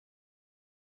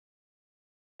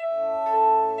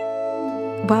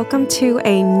Welcome to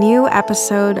a new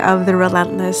episode of the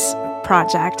Relentless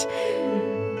Project.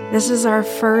 This is our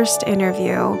first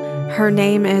interview. Her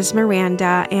name is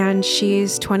Maranda, and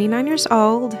she's 29 years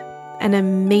old, an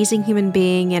amazing human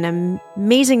being, an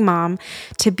amazing mom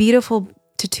to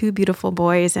two beautiful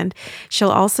boys, and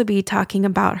she'll also be talking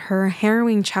about her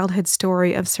harrowing childhood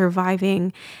story of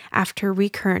surviving after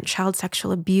recurrent child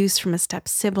sexual abuse from a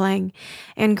step-sibling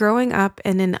and growing up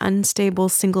in an unstable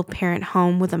single-parent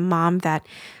home with a mom that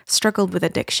struggled with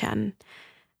addiction.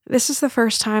 This is the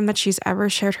first time that she's ever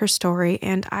shared her story,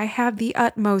 and I have the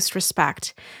utmost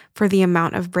respect for the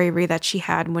amount of bravery that she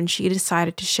had when she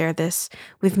decided to share this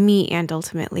with me and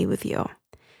ultimately with you.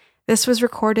 This was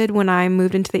recorded when I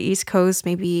moved into the East Coast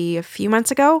maybe a few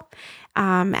months ago.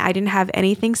 I didn't have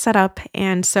anything set up,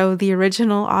 and so the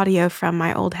original audio from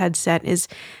my old headset is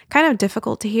kind of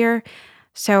difficult to hear,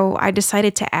 so I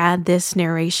decided to add this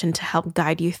narration to help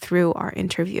guide you through our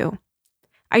interview.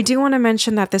 I do want to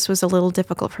mention that this was a little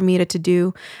difficult for me to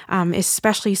do,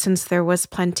 especially since there was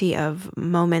plenty of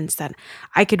moments that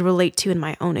I could relate to in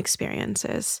my own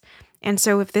experiences. And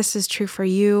so if this is true for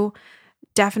you,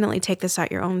 definitely take this at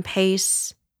your own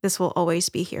pace. This will always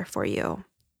be here for you.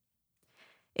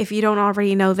 If you don't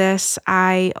already know this,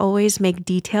 I always make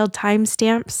detailed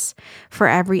timestamps for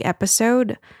every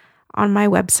episode on my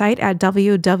website at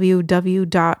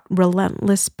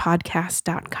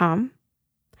www.relentlesspodcast.com.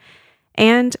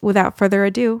 And without further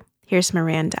ado, here's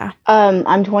Maranda.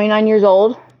 I'm 29 years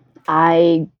old.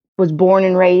 I was born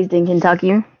and raised in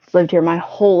Kentucky. Lived here my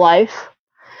whole life.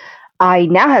 I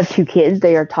now have 2 kids.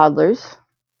 They are toddlers.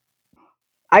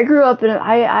 I grew up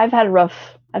I've had a rough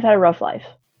life.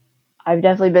 I've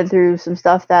definitely been through some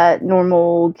stuff that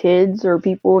normal kids or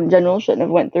people in general shouldn't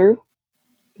have went through.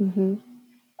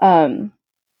 For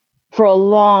a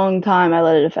long time, I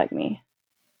let it affect me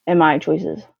and my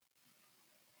choices.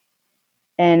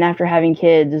 And after having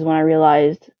kids is when I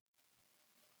realized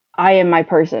I am my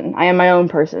person. I am my own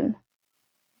person.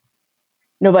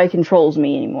 Nobody controls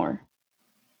me anymore.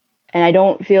 And I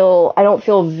don't feel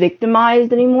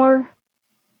victimized anymore.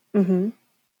 And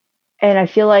I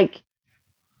feel like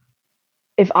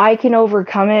if I can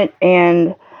overcome it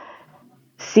and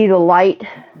see the light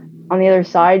on the other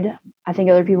side, I think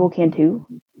other people can too.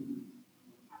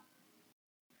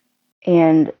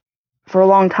 And for a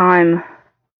long time,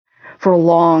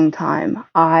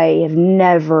 I have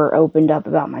never opened up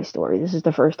about my story. This is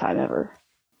the first time ever.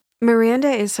 Maranda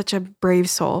is such a brave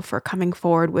soul for coming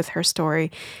forward with her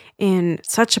story in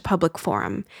such a public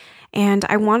forum. And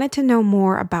I wanted to know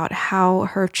more about how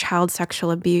her child sexual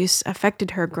abuse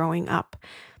affected her growing up.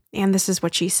 And this is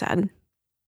what she said.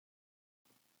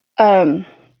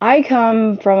 I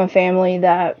come from a family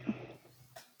that,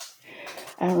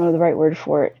 I don't know the right word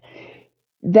for it.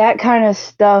 That kind of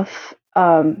stuff,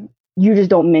 you just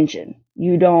don't mention.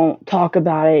 You don't talk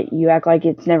about it. You act like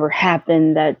it's never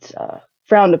happened. That's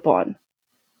frowned upon.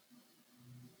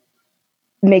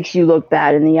 Makes you look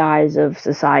bad in the eyes of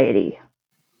society.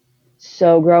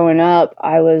 So growing up,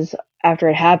 after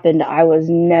it happened, I was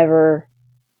never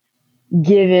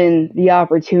given the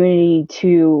opportunity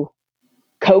to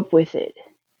cope with it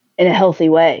in a healthy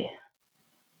way.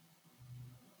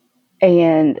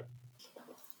 And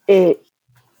it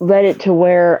led it to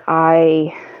where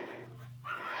I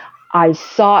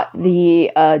sought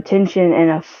the attention and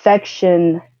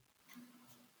affection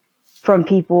from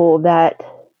people that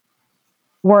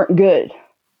weren't good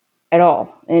at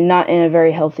all, and not in a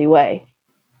very healthy way,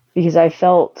 because I just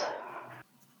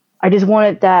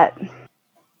wanted that.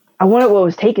 I wanted what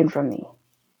was taken from me.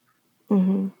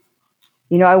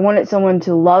 I wanted someone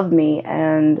to love me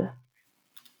and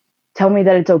tell me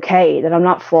that it's okay, that I'm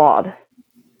not flawed,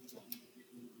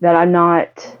 that I'm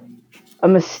not a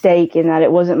mistake, and that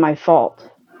it wasn't my fault.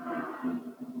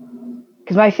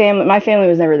 Because my family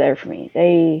was never there for me.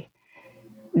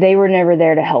 They were never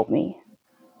there to help me.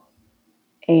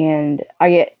 And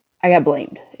I got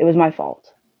blamed. It was my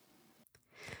fault.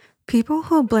 People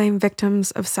who blame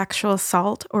victims of sexual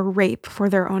assault or rape for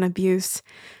their own abuse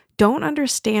don't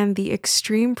understand the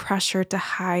extreme pressure to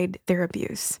hide their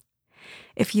abuse.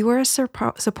 If you are a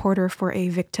supporter for a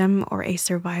victim or a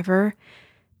survivor,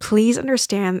 please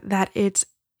understand that it's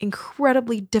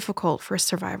incredibly difficult for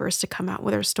survivors to come out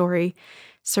with their story.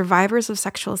 Survivors of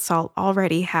sexual assault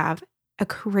already have a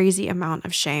crazy amount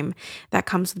of shame that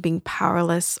comes with being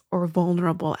powerless or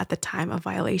vulnerable at the time of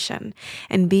violation.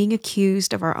 And being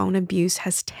accused of our own abuse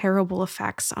has terrible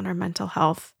effects on our mental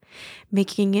health,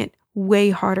 making it way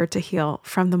harder to heal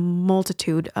from the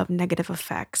multitude of negative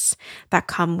effects that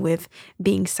come with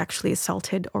being sexually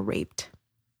assaulted or raped.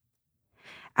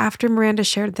 After Maranda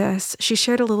shared this, she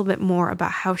shared a little bit more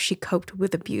about how she coped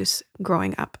with abuse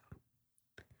growing up.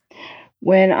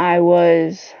 When I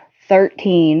was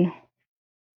 13,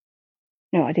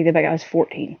 no, I take that back, I was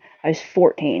 14. I was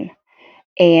 14.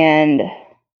 And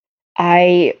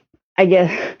I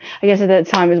guess at that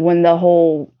time is when the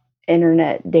whole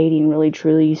internet dating really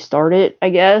truly started, I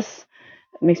guess.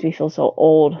 It makes me feel so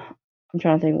old. I'm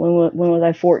trying to think, when was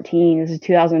I 14? This is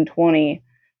 2020,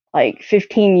 like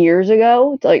 15 years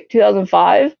ago. It's like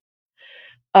 2005.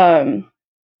 And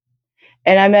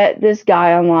I met this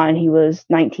guy online. He was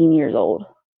 19 years old.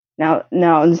 Now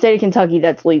in the state of Kentucky,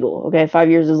 that's legal. Okay, 5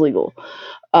 years is legal.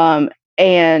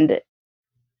 And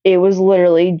it was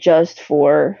literally just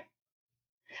for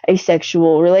a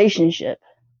sexual relationship.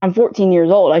 I'm 14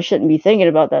 years old. I shouldn't be thinking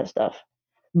about that stuff.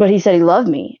 But he said he loved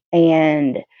me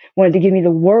and wanted to give me the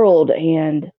world.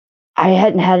 And I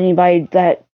hadn't had anybody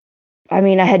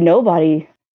I had nobody.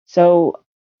 So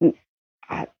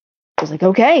I was like,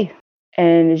 okay.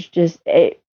 And it's just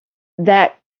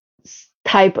that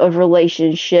type of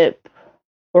relationship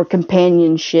or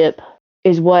companionship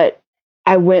is what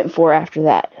I went for after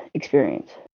that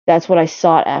experience. That's what I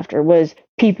sought after, was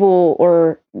people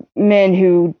or men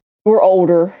who were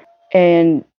older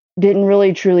and didn't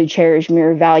really truly cherish me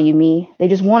or value me. They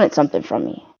just wanted something from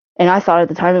me. And I thought at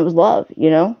the time it was love,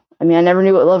 I never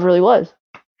knew what love really was.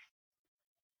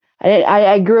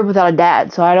 I grew up without a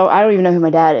dad, so I don't even know who my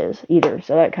dad is either.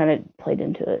 So that kind of played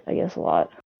into it, I guess, a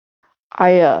lot.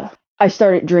 I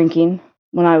started drinking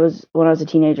when I was a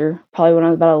teenager, probably when I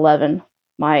was about 11.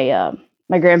 My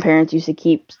grandparents used to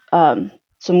keep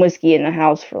some whiskey in the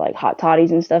house for like hot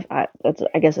toddies and stuff. I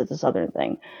guess it's a Southern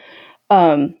thing.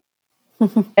 And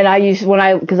I used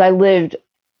because I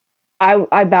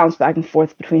bounced back and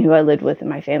forth between who I lived with and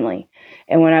my family.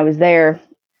 And when I was there,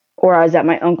 or I was at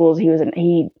my uncle's, he was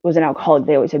an alcoholic.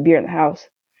 They always had beer in the house.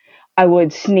 I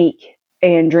would sneak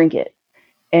and drink it.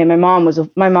 And my mom was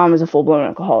a full blown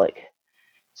alcoholic.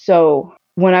 So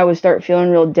when I would start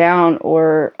feeling real down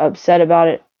or upset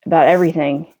about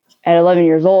everything, at 11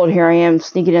 years old, here I am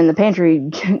sneaking in the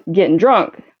pantry, getting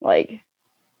drunk. Like,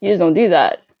 you just don't do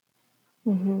that.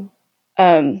 Mm-hmm.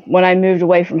 When I moved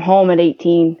away from home at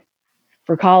 18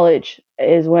 for college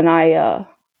is when I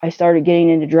started getting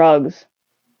into drugs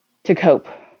to cope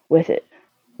with it,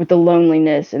 with the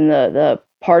loneliness and the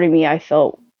part of me I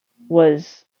felt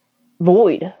was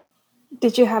void.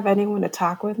 Did you have anyone to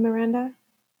talk with, Maranda?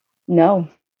 No.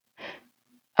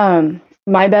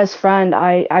 My best friend,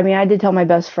 I did tell my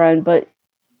best friend, but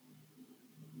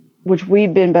which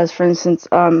we've been best friends since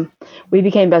we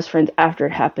became best friends after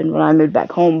it happened when I moved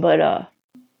back home, but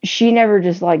she never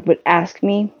just like would ask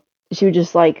me. She would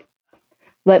just like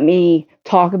let me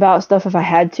talk about stuff if I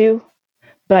had to,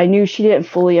 but I knew she didn't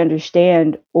fully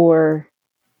understand or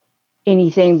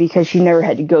anything because she never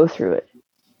had to go through it.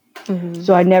 Mm-hmm.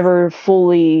 So I never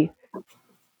fully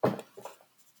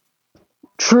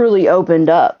truly opened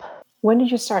up. When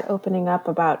did you start opening up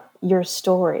about your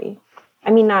story? I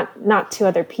mean, not to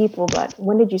other people, but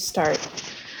when did you start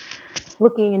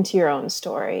looking into your own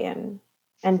story and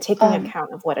taking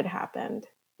account of what had happened?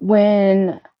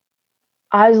 When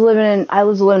I was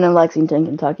living in Lexington,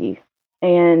 Kentucky,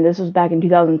 and this was back in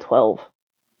 2012.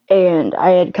 And I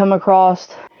had come across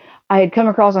on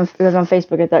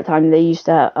Facebook at that time. They used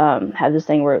to have this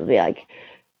thing where it would be like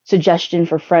suggestion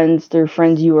for friends through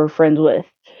friends you were friends with.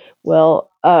 Well,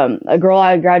 a girl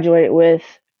I graduated with,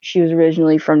 she was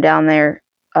originally from down there.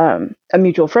 A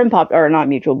mutual friend popped, or not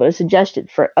mutual, but a suggested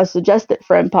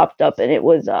friend popped up, and it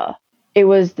was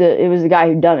the guy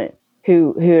who'd done it,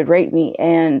 who had raped me,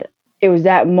 and it was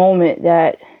that moment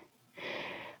that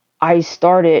I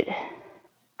started,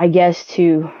 I guess,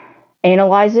 to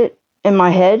analyze it in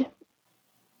my head.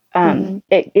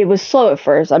 It was slow at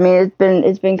first. I mean,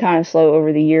 it's been kind of slow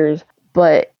over the years,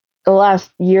 but the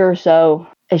last year or so,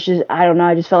 it's just, I don't know,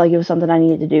 I just felt like it was something I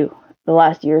needed to do. The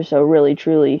last year or so, really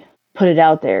truly put it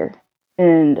out there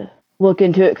and look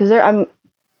into it, because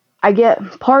I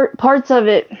get parts of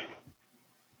it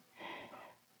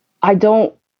I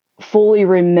don't fully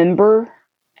remember,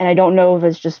 and I don't know if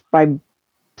it's just my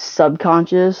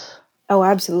subconscious. Oh,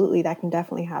 absolutely, that can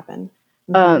definitely happen.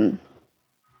 Or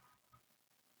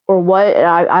what.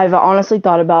 I've honestly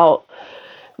thought about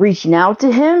reaching out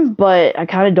to him, but I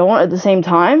kind of don't at the same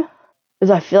time,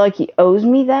 because I feel like he owes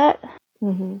me that.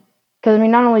 Because I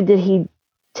mean, not only did he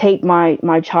take my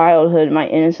childhood, my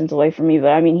innocence away from me, but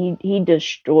I mean, he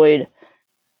destroyed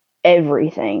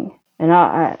everything,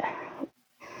 and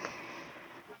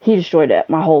he destroyed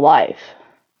my whole life.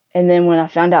 And then when I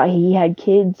found out he had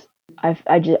kids,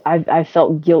 I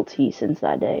felt guilty since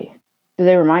that day, because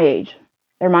they were my age.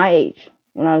 They're my age.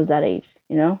 when I was that age,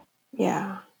 you know?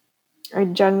 Yeah. I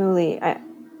don't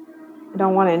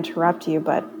want to interrupt you,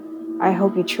 but I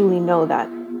hope you truly know that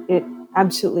it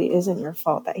absolutely isn't your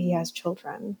fault that he has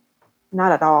children.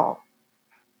 Not at all.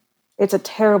 It's a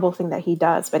terrible thing that he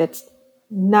does, but it's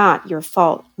not your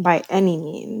fault by any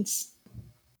means.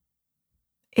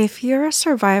 If you're a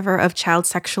survivor of child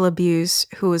sexual abuse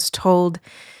who was told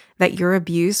that your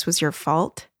abuse was your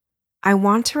fault, I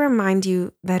want to remind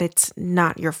you that it's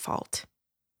not your fault.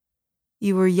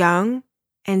 You were young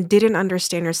and didn't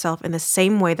understand yourself in the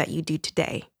same way that you do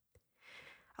today.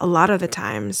 A lot of the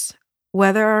times,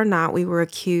 whether or not we were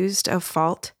accused of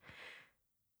fault,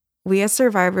 we as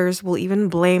survivors will even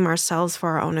blame ourselves for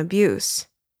our own abuse.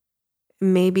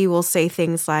 Maybe we'll say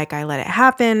things like, I let it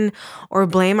happen, or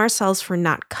blame ourselves for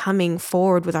not coming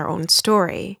forward with our own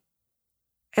story.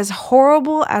 As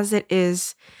horrible as it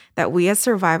is that we as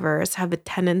survivors have a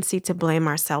tendency to blame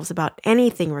ourselves about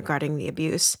anything regarding the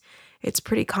abuse, it's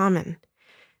pretty common.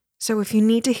 So if you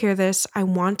need to hear this, I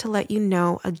want to let you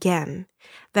know again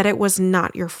that it was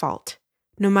not your fault.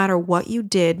 No matter what you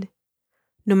did,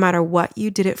 no matter what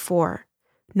you did it for,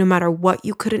 no matter what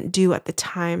you couldn't do at the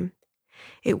time,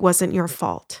 it wasn't your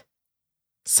fault.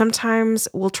 Sometimes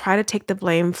we'll try to take the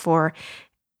blame for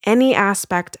any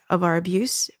aspect of our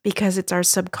abuse because it's our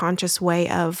subconscious way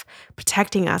of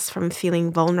protecting us from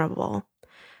feeling vulnerable.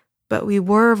 But we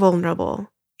were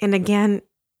vulnerable. And again,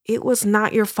 it was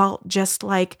not your fault, just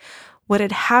like what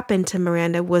had happened to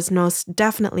Maranda was most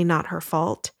definitely not her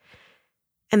fault.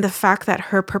 And the fact that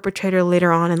her perpetrator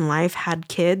later on in life had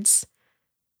kids,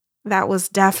 that was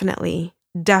definitely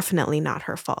not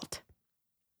her fault.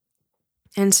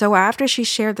 And so after she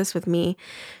shared this with me,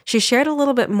 she shared a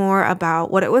little bit more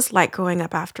about what it was like growing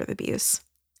up after the abuse.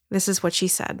 This is what she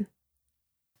said.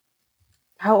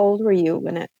 How old were you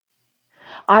when it?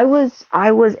 I was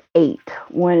 8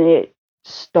 when it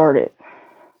started.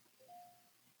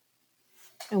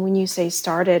 And when you say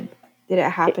started, did it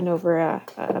happen over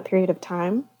a period of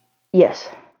time? Yes.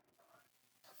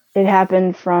 It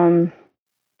happened from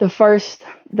the first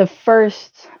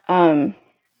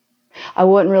I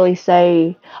wouldn't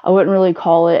really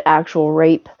call it actual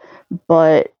rape,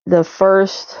 but the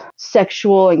first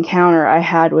sexual encounter I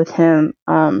had with him,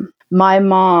 my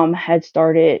mom had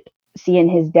started seeing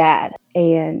his dad,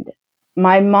 and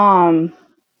my mom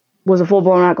was a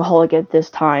full-blown alcoholic at this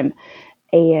time,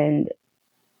 and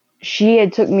she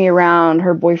had took me around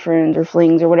her boyfriends or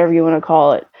flings or whatever you want to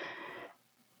call it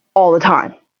all the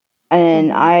time.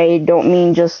 And I don't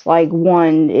mean just like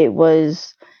one, it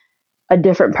was a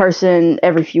different person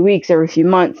every few weeks, every few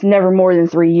months, never more than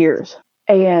 3 years.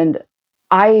 And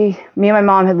me and my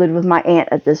mom had lived with my aunt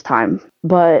at this time,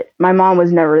 but my mom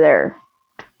was never there.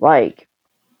 Like,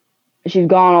 she's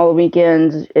gone all the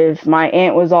weekends. If my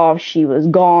aunt was off, she was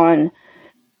gone.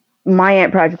 My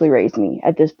aunt practically raised me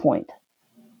at this point.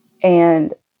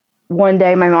 And one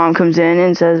day my mom comes in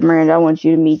and says, Miranda, I want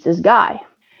you to meet this guy.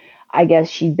 I guess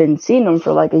she'd been seeing him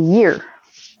for like a year,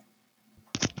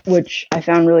 which I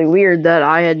found really weird that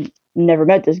I had never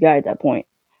met this guy at that point.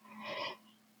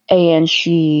 And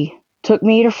she took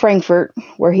me to Frankfurt,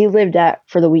 where he lived at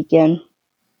for the weekend.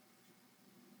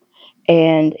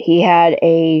 And he had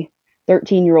a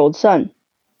 13-year-old son.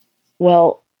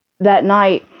 Well, that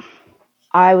night,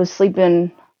 I was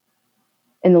sleeping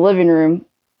in the living room,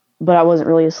 but I wasn't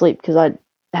really asleep because I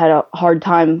had a hard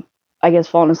time, I guess,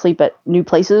 falling asleep at new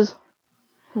places.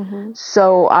 Mm-hmm.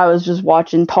 So I was just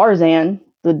watching Tarzan,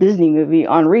 the Disney movie,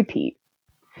 on repeat.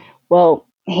 Well,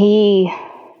 he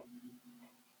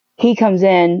comes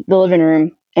in the living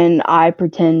room and I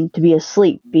pretend to be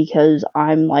asleep because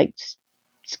I'm like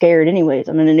scared anyways.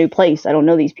 I'm in a new place. I don't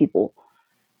know these people.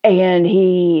 And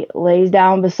he lays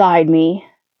down beside me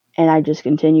and I just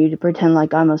continue to pretend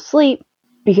like I'm asleep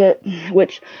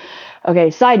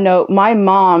side note, my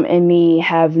mom and me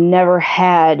have never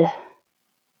had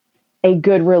a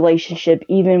good relationship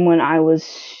even when I was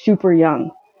super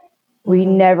young. We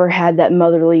never had that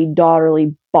motherly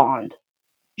daughterly bond.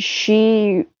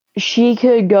 She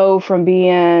could go from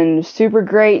being super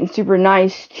great and super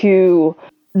nice to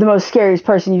the most scariest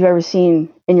person you've ever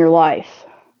seen in your life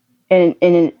in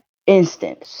an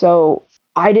instant. So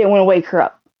I didn't want to wake her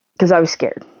up because I was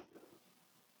scared.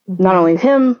 Not only of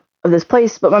him, of this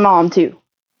place, but my mom too.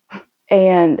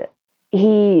 And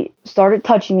he started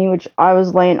touching me, which I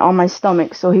was laying on my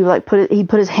stomach. So he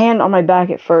put his hand on my back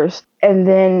at first and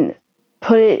then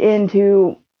put it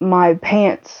into my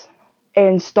pants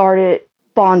and started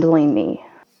fondling me.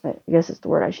 I guess it's the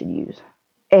word I should use.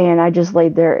 And I just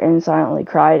laid there and silently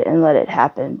cried and let it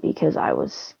happen because I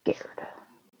was scared.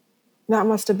 That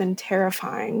must have been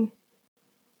terrifying.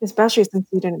 especially since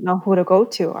you didn't know who to go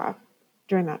to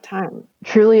during that time.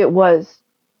 Truly, it was.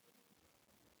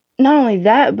 Not only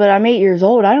that, but I'm 8 years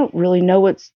old. I don't really know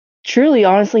what's truly,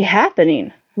 honestly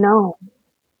happening. No,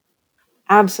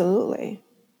 absolutely.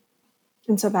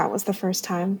 And so that was the first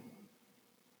time.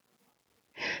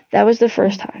 That was the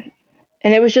first time.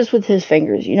 And it was just with his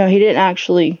fingers. He didn't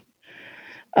actually,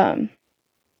 I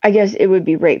guess it would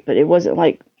be rape, but it wasn't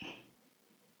like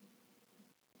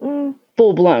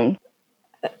full blown.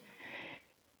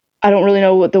 I don't really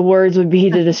know what the words would be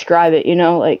to describe it,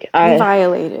 like He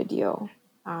violated you.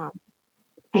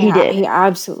 He did. He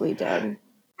absolutely did.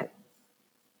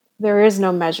 There is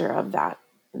no measure of that.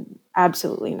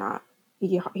 Absolutely not.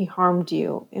 He harmed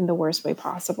you in the worst way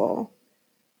possible.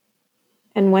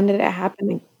 And when did it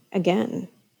happen again?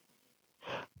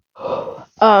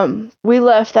 We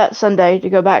left that Sunday to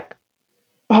go back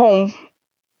home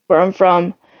where I'm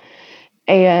from,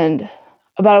 and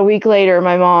about a week later,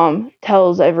 my mom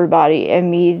tells everybody and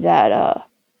me that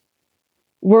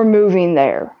we're moving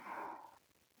there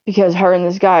because her and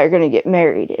this guy are going to get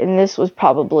married. And this was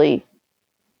probably,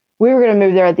 we were going to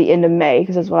move there at the end of May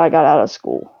because that's when I got out of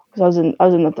school, because I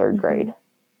was in the third grade.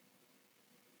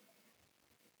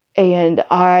 And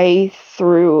I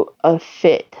threw a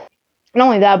fit. Not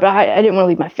only that, but I didn't want to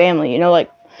leave my family.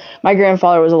 Like my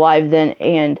grandfather was alive then,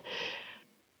 and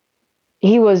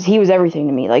he was everything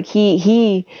to me. Like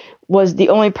he was the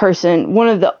only person, one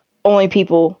of the only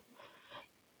people,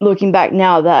 looking back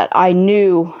now, that I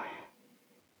knew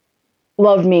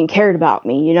loved me and cared about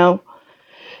me,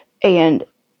 and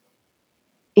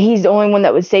he's the only one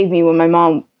that would save me when my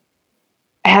mom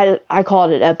had, I call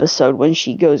it an episode, when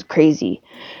she goes crazy.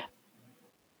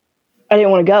 I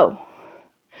didn't want to go,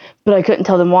 but I couldn't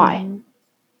tell them why,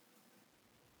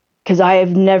 because I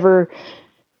have never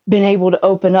been able to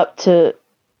open up to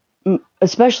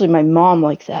especially my mom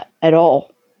like that at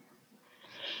all.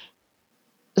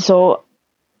 So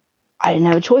I didn't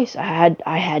have a choice. I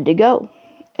had to go.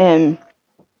 And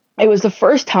it was the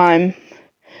first time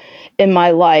in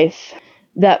my life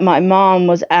that my mom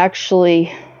was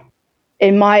actually,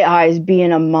 in my eyes,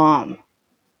 being a mom.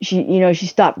 She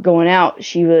stopped going out.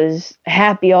 She was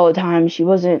happy all the time. She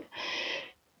wasn't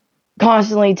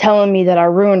constantly telling me that I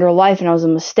ruined her life and I was a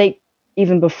mistake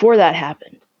even before that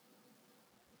happened.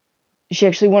 She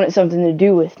actually wanted something to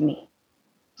do with me.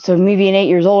 So me being 8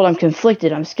 years old, I'm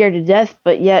conflicted. I'm scared to death,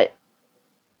 but yet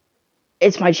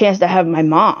it's my chance to have my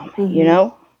mom,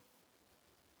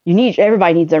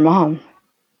 Everybody needs their mom.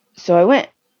 So I went.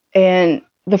 And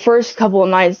the first couple of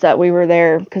nights that we were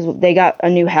there, because they got a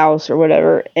new house or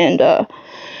whatever, and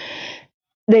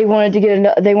they wanted to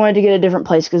get a different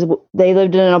place because they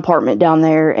lived in an apartment down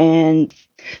there, and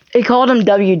they called him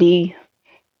WD,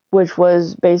 which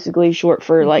was basically short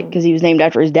for because he was named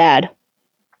after his dad.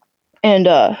 And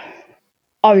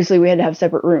obviously we had to have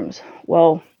separate rooms.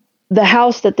 Well, the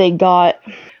house that they got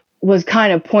was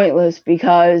kind of pointless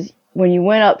because when you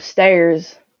went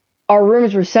upstairs, our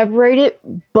rooms were separated,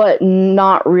 but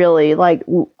not really. Like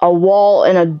a wall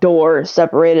and a door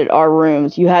separated our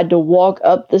rooms. You had to walk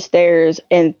up the stairs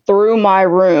and through my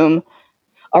room,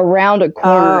 around a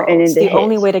corner, and into the his.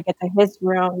 only way to get to his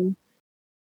room.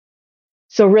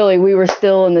 So really, we were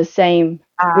still in the same.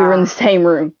 We were in the same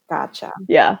room. Gotcha.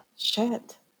 Yeah.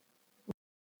 Shit.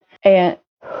 And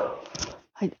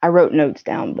I wrote notes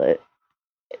down, but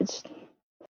it's.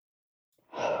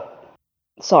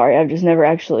 Sorry, I've just never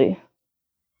actually.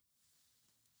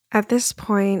 At this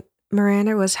point,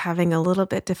 Miranda was having a little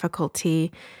bit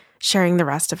difficulty sharing the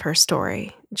rest of her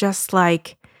story, just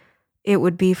like it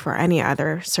would be for any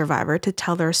other survivor to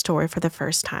tell their story for the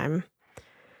first time.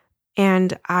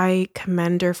 And I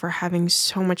commend her for having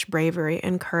so much bravery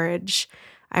and courage.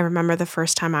 I remember the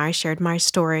first time I shared my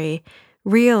story,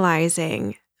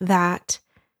 realizing that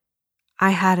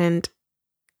I hadn't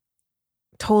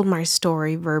told my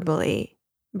story verbally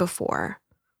before.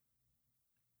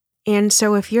 And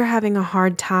so if you're having a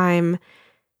hard time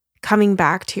coming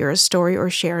back to your story or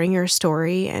sharing your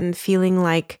story and feeling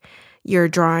like you're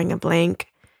drawing a blank,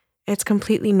 it's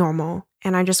completely normal.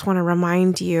 And I just want to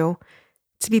remind you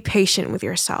to be patient with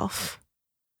yourself.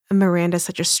 Miranda's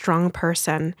such a strong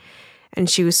person, and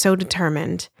she was so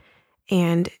determined,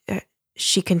 and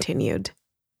she continued.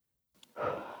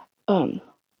 The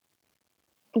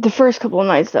first couple of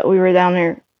nights that we were down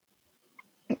there,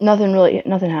 nothing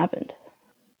happened.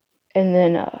 And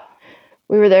then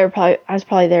we were there, I was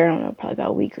probably there, I don't know, probably about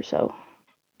a week or so.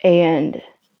 And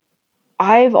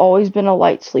I've always been a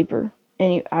light sleeper.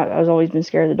 And I was always been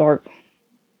scared of the dark.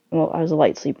 Well, I was a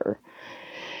light sleeper.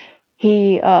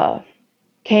 He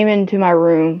came into my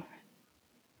room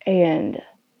and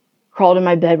crawled in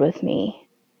my bed with me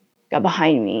got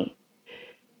behind me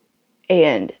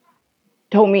and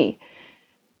told me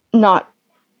not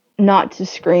to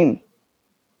scream,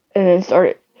 and then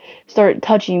started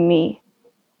touching me,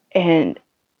 and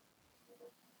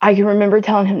I can remember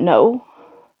telling him no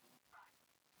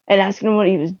and asking him what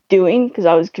he was doing because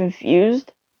I was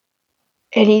confused.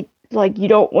 And he like, you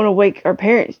don't want to wake our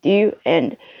parents, do you?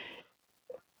 And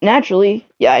naturally,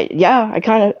 I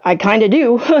kind of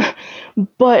do.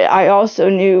 But I also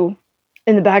knew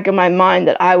in the back of my mind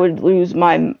that I would lose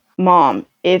my mom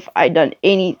if I'd done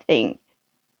anything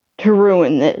to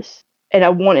ruin this. And I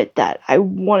wanted that. I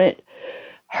wanted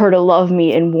her to love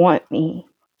me and want me.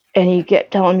 And he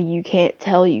kept telling me, you can't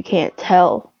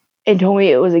tell, and told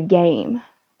me it was a game,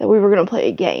 that we were going to play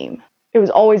a game. It was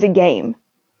always a game,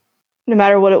 no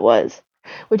matter what it was.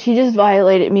 Which he just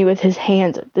violated me with his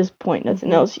hands at this point,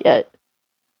 nothing else yet.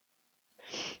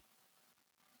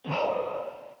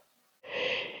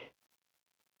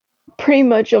 Pretty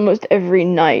much almost every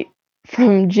night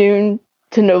from June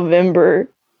to November,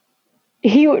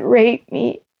 he would rape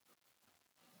me.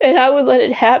 And I would let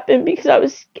it happen because I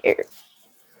was scared.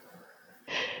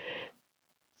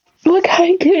 What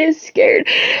kind of kid is scared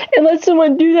and let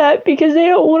someone do that because they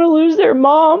don't want to lose their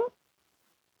mom?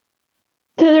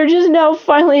 So they're just now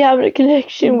finally having a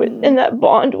connection with and that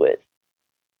bond with.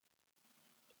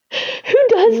 Who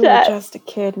does that? You were just a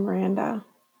kid, Maranda.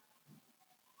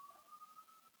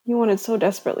 You wanted so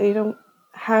desperately to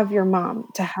have your mom,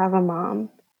 to have a mom.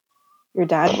 Your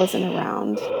dad wasn't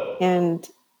around. And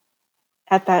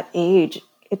at that age,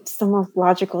 it's the most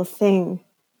logical thing.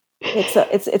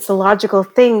 It's a logical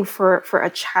thing for a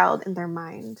child in their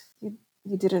mind.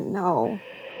 You didn't know.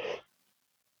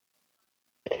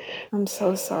 I'm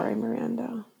so sorry,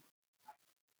 Maranda.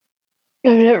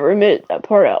 I've never admitted that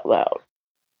part out loud.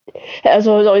 As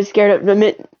I was always scared of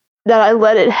admit that I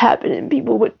let it happen, and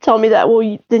people would tell me that,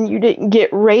 well, then you didn't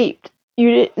get raped.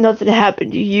 Nothing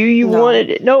happened to you. You wanted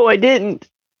it. No, I didn't.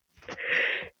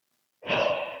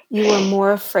 You were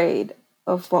more afraid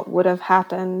of what would have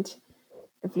happened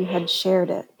if you had shared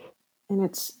it. And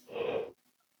it's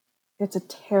a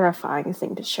terrifying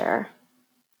thing to share,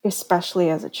 especially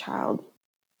as a child.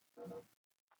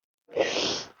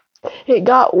 It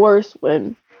got worse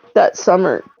when that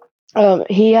summer,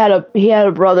 he had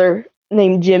a brother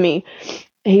named Jimmy.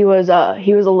 He was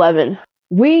 11.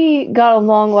 We got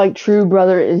along like true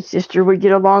brother and sister would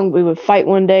get along. We would fight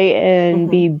one day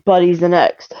and be buddies the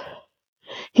next.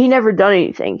 He never done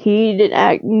anything. He didn't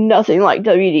act nothing like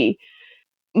WD.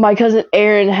 My cousin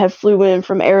Aaron had flew in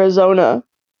from Arizona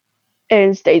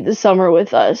and stayed the summer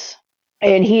with us.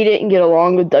 And he didn't get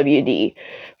along with WD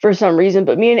for some reason,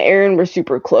 but me and Aaron were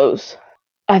super close.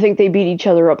 I think they beat each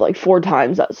other up like 4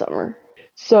 times that summer.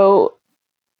 So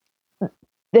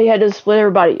they had to split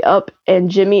everybody up, and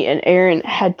Jimmy and Aaron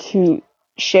had to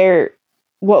share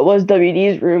what was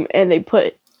WD's room, and they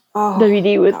put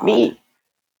WD with me.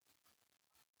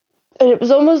 And it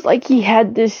was almost like he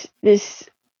had this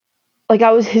like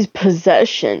I was his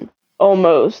possession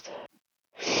almost.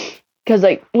 Because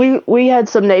like we had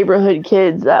some neighborhood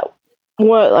kids that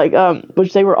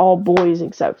which they were all boys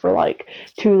except for like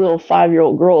 2 little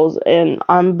 5-year-old girls, and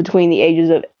I'm between the ages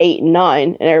of 8 and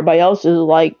 9, and everybody else is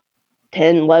like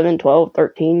 10, 11, 12,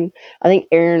 13. I think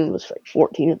Aaron was like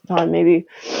 14 at the time, maybe.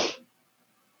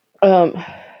 So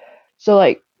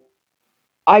like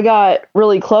I got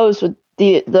really close with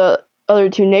the other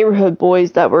 2 neighborhood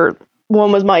boys that were,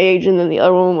 one was my age and then the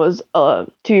other one was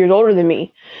 2 years older than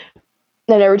me.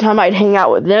 And every time I'd hang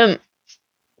out with them,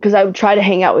 because I would try to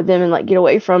hang out with them and like get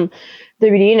away from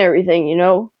WD and everything, you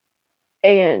know,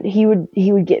 and he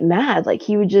would get mad. Like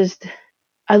he would just,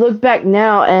 I look back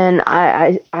now and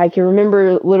I can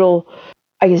remember little,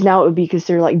 I guess now it would be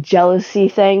considered like jealousy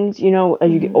things, you know, as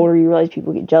you get older, you realize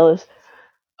people get jealous.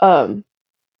 Little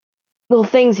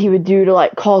things he would do to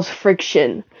like cause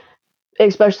friction,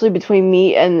 especially between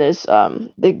me and this,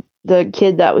 the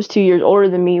kid that was 2 years older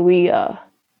than me.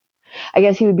 I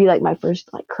guess he would be like my first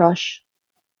like crush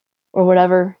or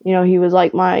whatever, you know. He was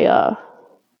like my,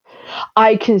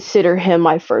 I consider him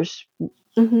my first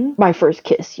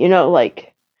kiss, you know,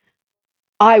 like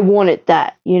I wanted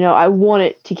that, you know, I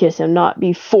wanted to kiss him, not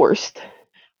be forced.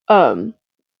 WD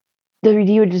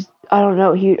would just, I don't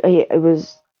know, it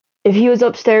was, if he was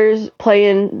upstairs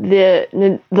playing the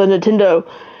Nintendo,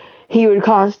 he would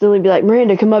constantly be like,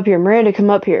 Miranda, come up here, Miranda, come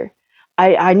up here.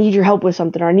 I need your help with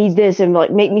something, or I need this, and like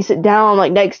make me sit down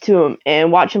like next to him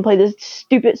and watch him play this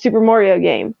stupid Super Mario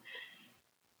game.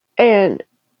 And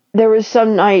there was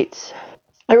some nights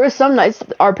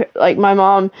like my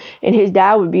mom and his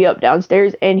dad would be up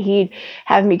downstairs, and he'd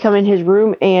have me come in his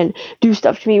room and do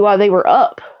stuff to me while they were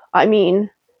up. I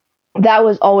mean, that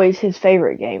was always his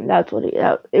favorite game. That's what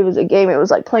it was a game. It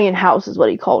was like playing house is what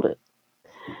he called it.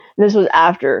 This was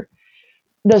after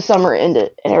the summer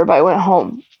ended and everybody went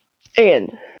home.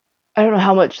 And I don't know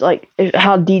how much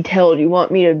how detailed you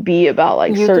want me to be about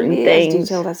like You can certain be as things.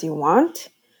 detailed as you want.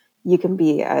 You can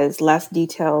be as less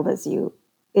detailed as you.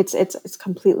 It's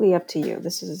completely up to you.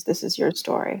 This is your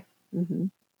story. Mm-hmm.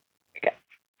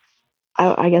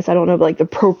 I guess I don't know like the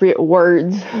appropriate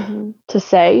words to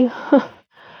say.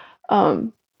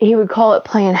 He would call it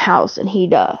playing house, and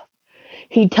he'd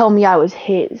tell me I was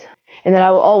his, and that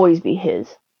I will always be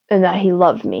his, and that he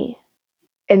loved me,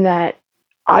 and that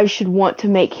I should want to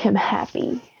make him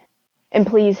happy and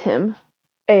please him.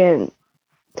 And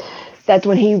that's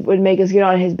when he would make us get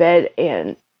on his bed,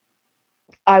 and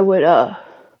I would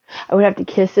have to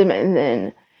kiss him and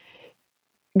then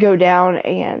go down,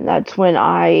 and that's when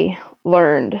I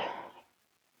learned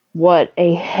what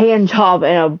a hand job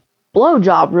and a blow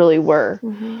job really were.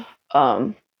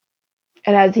 And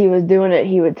as he was doing it,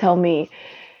 he would tell me,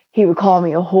 he would call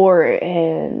me a whore,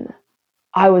 and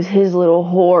I was his little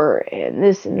whore, and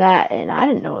this and that, and I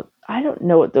don't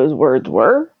know what those words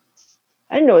were.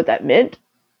 I didn't know what that meant.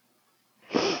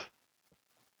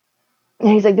 And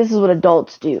he's like, "This is what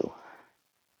adults do.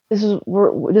 This is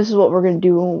what we're gonna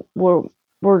do.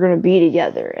 We're gonna be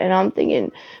together." And I'm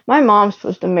thinking, my mom's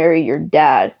supposed to marry your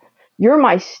dad. You're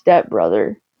my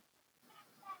stepbrother,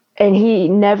 and he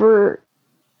never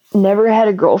had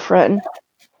a girlfriend.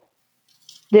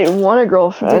 Didn't want a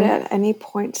girlfriend. Did it at any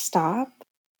point stop?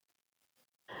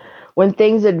 When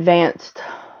things advanced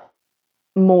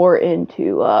more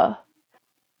into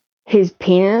his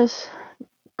penis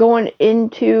going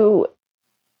into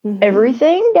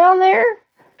everything down there,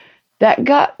 that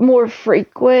got more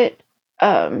frequent.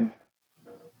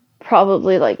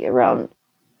 Probably like around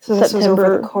so this September. was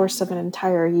over the course of an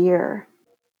entire year.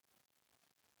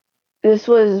 This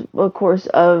was a course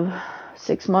of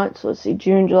 6 months. Let's see,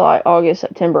 June, July, August,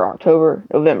 September, October,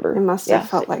 November. It must have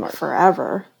felt like months.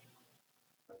 Forever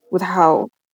with how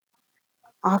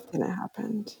often it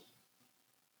happened.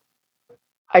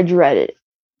 I dreaded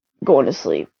going to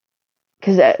sleep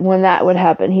because when that would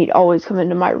happen, he'd always come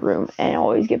into my room and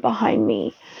always get behind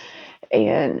me.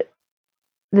 And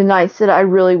the nights that I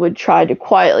really would try to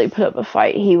quietly put up a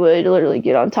fight, he would literally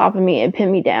get on top of me and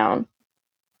pin me down.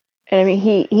 And I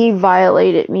mean, he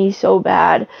violated me so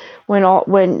bad when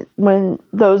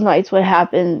those nights would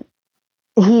happen.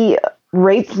 He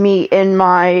raped me in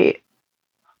my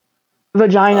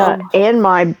vagina and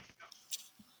my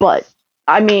butt.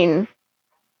 I mean,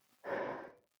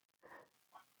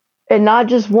 and not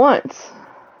just once.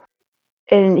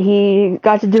 And he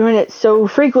got to doing it so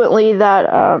frequently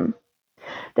that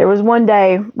there was one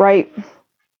day, right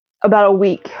about a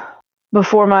week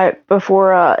before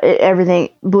everything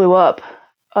blew up,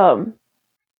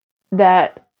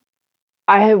 that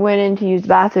I had went in to use the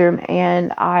bathroom,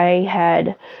 and I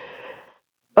had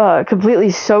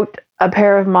completely soaked a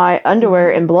pair of my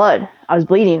underwear in blood. I was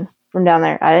bleeding from down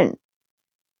there.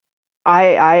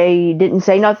 I didn't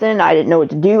say nothing. I didn't know what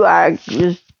to do. I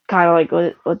just kind of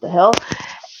like, what the hell?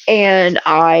 And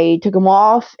I took them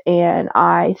off, and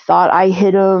I thought I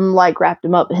hid them, like wrapped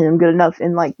them up, hid them good enough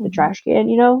in like the trash can,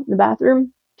 in the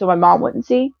bathroom, so my mom wouldn't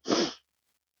see.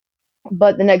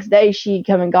 But the next day, she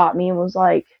come and got me and was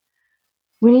like,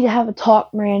 "We need to have a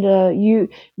talk, Miranda.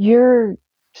 I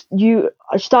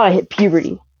just thought I hit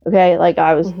puberty, okay? Like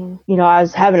I was, I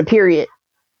was having a period,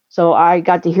 so I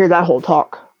got to hear that whole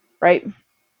talk, right?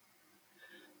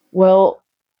 Well,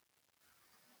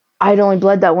 I had only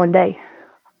bled that one day.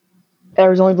 There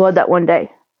was only blood that one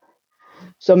day.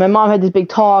 So my mom had this big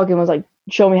talk and was like,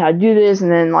 show me how to do this,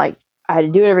 and then like I had to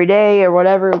do it every day or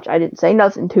whatever, which I didn't say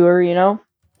nothing to her.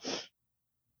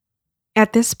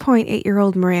 At this point,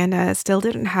 8-year-old Miranda still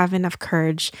didn't have enough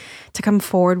courage to come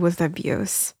forward with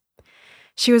abuse.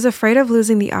 She was afraid of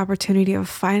losing the opportunity of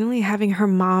finally having her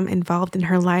mom involved in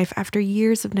her life after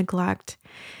years of neglect.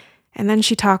 And then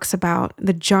she talks about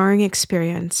the jarring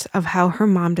experience of how her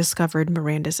mom discovered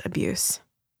Miranda's abuse.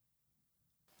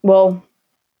 Well,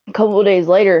 a couple of days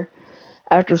later,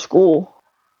 after school,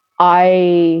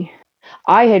 I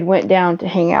had went down to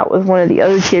hang out with one of the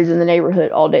other kids in the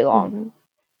neighborhood all day long.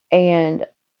 And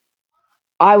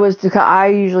I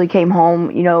usually came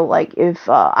home, like if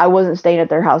I wasn't staying at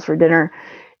their house for dinner,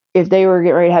 if they were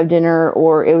getting ready to have dinner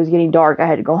or it was getting dark, I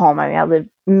had to go home. I mean, I lived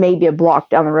maybe a block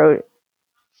down the road,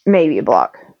 maybe a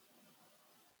block.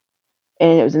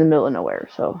 And it was in the middle of nowhere,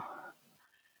 so.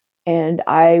 And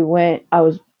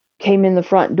came in the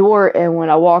front door, and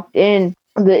when I walked in,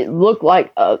 it looked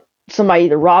like a somebody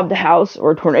either robbed the house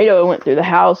or a tornado went through the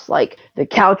house. Like, the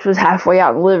couch was halfway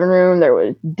out in the living room. There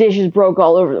was dishes broke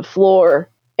all over the floor.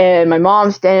 And my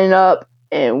mom's standing up,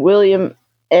 and William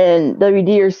and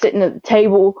WD are sitting at the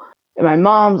table. And my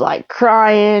mom's like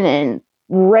crying and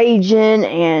raging.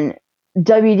 And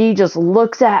WD just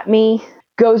looks at me,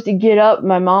 goes to get up.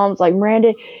 My mom's like,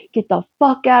 Miranda, get the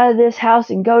fuck out of this house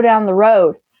and go down the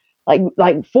road.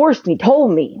 Like forced me,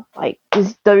 told me, like,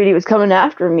 this WD was coming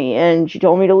after me, and she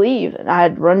told me to leave, and I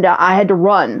had to run down. I had to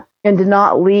run and to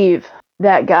not leave the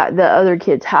other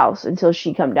kid's house until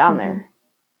she come down there.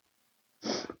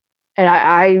 And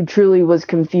I truly was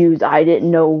confused. I didn't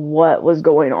know what was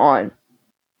going on.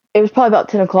 It was probably about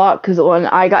 10 o'clock, because when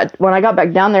I got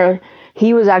back down there,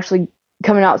 he was actually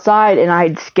coming outside, and I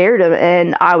had scared him,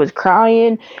 and I was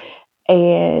crying,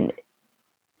 and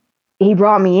he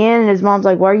brought me in, and his mom's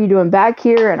like, what are you doing back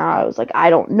here? And I was like, I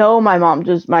don't know. I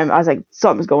was like,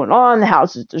 something's going on. The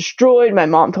house is destroyed. My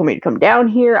mom told me to come down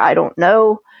here. I don't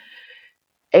know.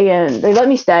 And they let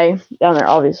me stay down there,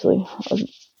 obviously.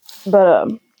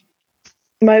 But it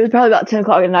was probably about 10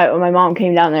 o'clock at night when my mom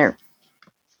came down there.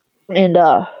 And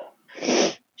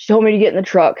she told me to get in the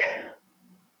truck.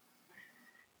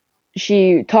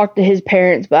 She talked to his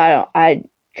parents, but I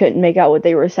couldn't make out what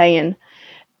they were saying.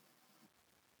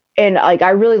 And, like,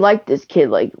 I really liked this kid.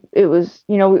 Like, it was,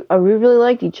 we really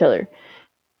liked each other.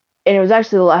 And it was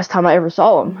actually the last time I ever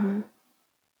saw him.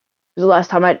 It was the last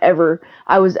time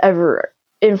I was ever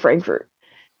in Frankfurt.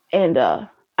 And I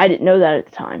didn't know that at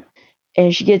the time.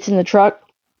 And she gets in the truck,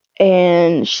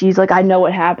 and she's like, I know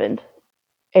what happened.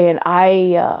 And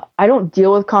I don't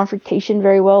deal with confrontation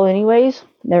very well anyways.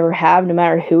 Never have, no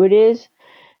matter who it is.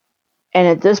 And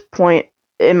at this point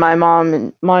in my mom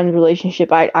and mom's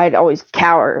relationship, I'd always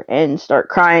cower and start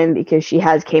crying because she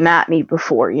has came at me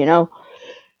before, And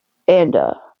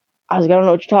I was like, I don't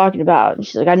know what you're talking about. And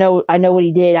she's like, I know what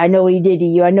he did. I know what he did to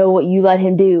you. I know what you let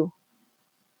him do.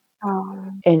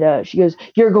 And she goes,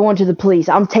 you're going to the police.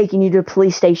 I'm taking you to the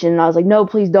police station. And I was like, no,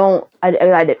 please don't. I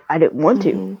didn't want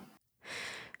to.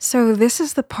 So this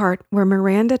is the part where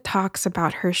Miranda talks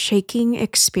about her shaking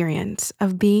experience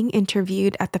of being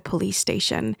interviewed at the police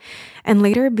station and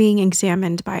later being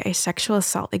examined by a sexual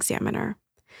assault examiner.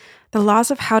 The laws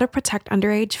of how to protect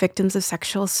underage victims of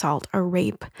sexual assault or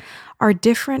rape are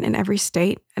different in every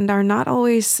state and are not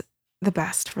always the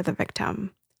best for the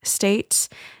victim. States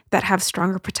that have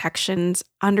stronger protections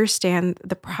understand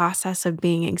the process of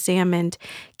being examined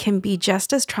can be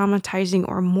just as traumatizing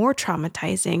or more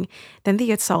traumatizing than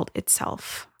the assault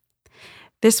itself.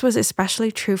 This was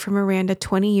especially true for Miranda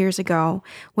 20 years ago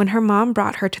when her mom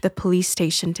brought her to the police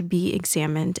station to be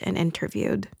examined and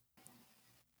interviewed.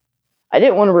 I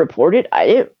didn't want to report it. I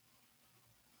didn't.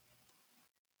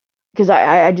 Because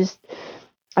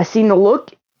I seen the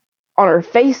look on her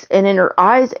face and in her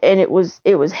eyes, and it was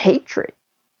hatred.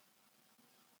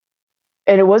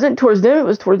 And it wasn't towards them, it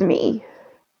was towards me.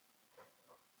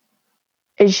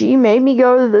 And she made me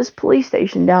go to this police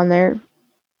station down there.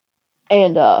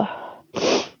 And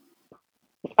I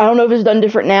don't know if it's done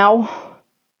different now,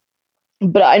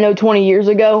 but I know 20 years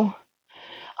ago,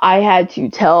 I had to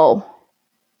tell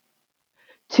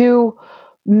two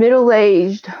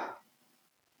middle-aged,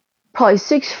 probably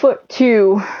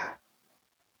 6'2",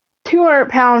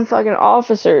 200-pound fucking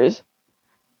officers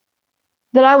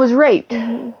that I was raped.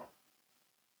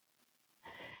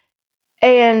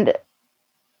 And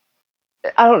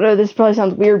I don't know, this probably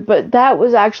sounds weird, but that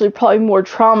was actually probably more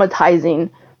traumatizing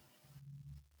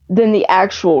than the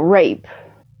actual rape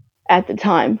at the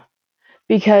time.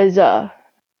 Because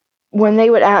when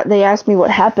they asked me what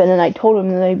happened, and I told them,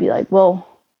 and they'd be like, well,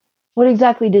 what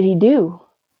exactly did he do?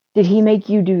 Did he make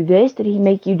you do this? Did he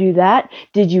make you do that?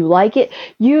 Did you like it?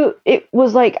 It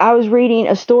was like I was reading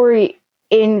a story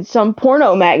in some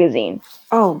porno magazine.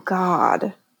 Oh,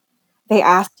 God. They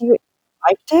asked you if you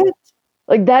liked it?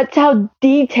 Like, that's how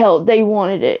detailed they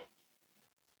wanted it.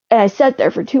 And I sat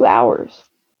there for 2 hours.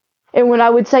 And when I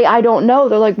would say, I don't know,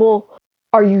 they're like, well,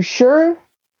 are you sure?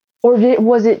 Or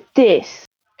was it this?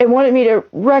 It wanted me to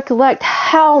recollect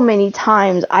how many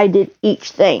times I did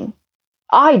each thing.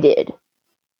 I did.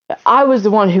 I was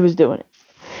the one who was doing it.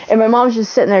 And my mom's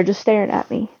just sitting there just staring at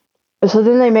me. So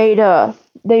then they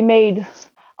made,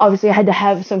 obviously I had to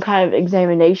have some kind of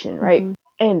examination, right?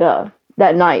 And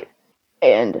that night.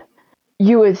 And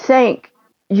you would think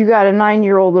you got a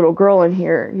 9-year-old little girl in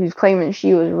here who's claiming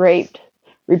she was raped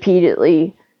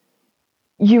repeatedly.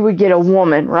 You would get a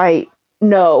woman, right?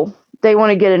 No, they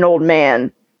want to get an old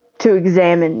man to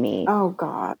examine me. Oh,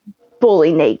 God.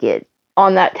 Fully naked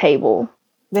on that table.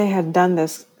 They had done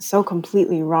this so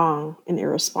completely wrong and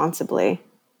irresponsibly.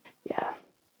 Yeah.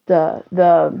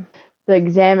 the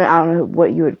examiner, I don't know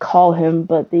what you would call him,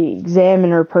 but the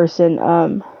examiner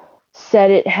person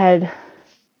said it had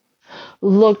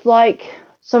looked like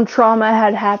some trauma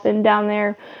had happened down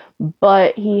there,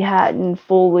 but I hadn't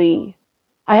fully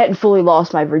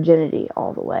lost my virginity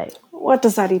all the way. What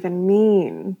does that even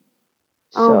mean?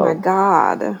 Oh my So,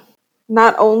 God.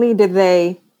 Not only did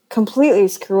they completely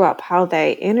screw up how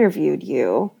they interviewed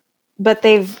you, but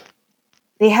they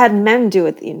had men do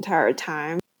it the entire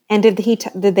time. And did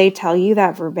they tell you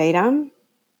that verbatim?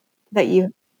 That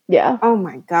you yeah. Oh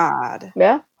my God.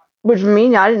 Yeah. Which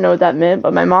mean I didn't know what that meant,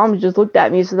 but my mom just looked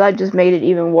at me, so that just made it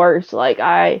even worse. Like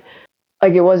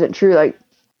it wasn't true. Like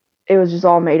it was just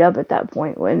all made up at that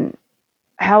point. When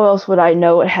how else would I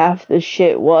know what half the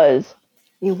shit was?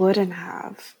 You wouldn't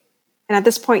have. And at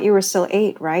this point you were still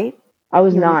 8, right? I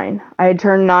was You're 9. I had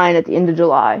turned 9 at the end of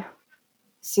July.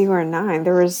 So you were 9.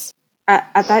 There was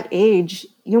at that age,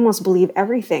 you almost believe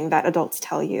everything that adults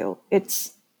tell you.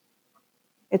 It's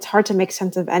hard to make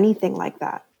sense of anything like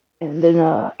that. And then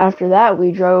after that,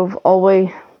 we drove all the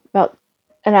way about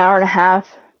an hour and a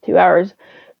half, 2 hours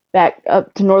back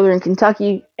up to northern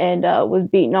Kentucky, and was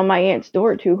beating on my aunt's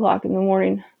door at 2 o'clock in the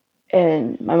morning.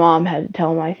 And my mom had to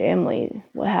tell my family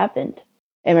what happened.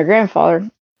 And my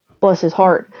grandfather, bless his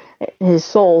heart, his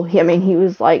soul. He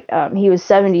was like he was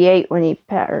 78 when he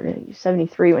or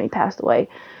 73 when he passed away.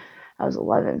 I was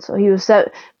 11, so he was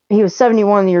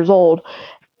 71 years old.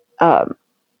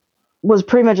 Was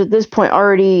pretty much at this point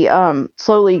already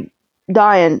slowly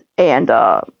dying, and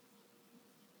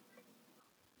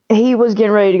he was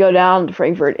getting ready to go down to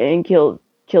Frankfurt and kill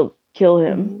him.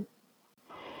 Mm-hmm.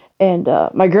 And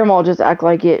my grandma just act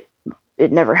like it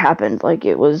never happened, like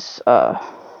it was to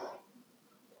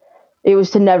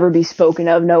never be spoken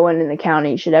of. No one in the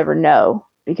county should ever know,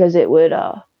 because it would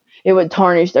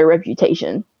tarnish their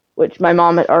reputation, which my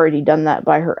mom had already done that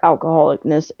by her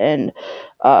alcoholicness and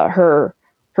her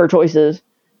choices.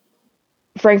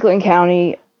 Franklin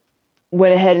County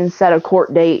went ahead and set a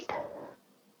court date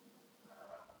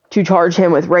to charge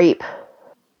him with rape.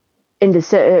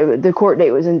 The court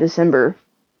date was in December,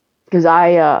 because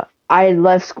I had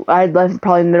left school. I had left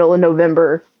probably middle of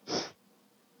November.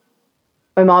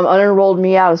 My mom unenrolled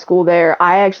me out of school there.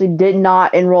 I actually did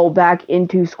not enroll back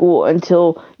into school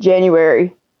until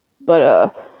January,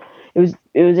 but it was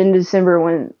in December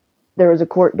when there was a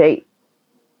court date,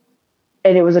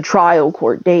 and it was a trial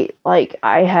court date. Like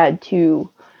I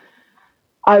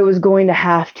was going to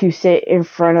have to sit in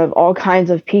front of all kinds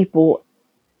of people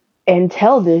and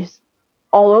tell this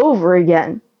all over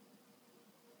again.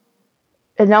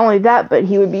 And not only that, but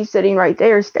he would be sitting right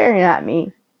there staring at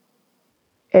me.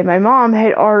 And my mom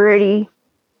had already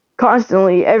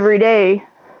constantly, every day,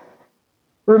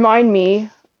 remind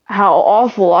me how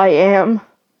awful I am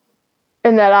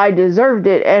and that I deserved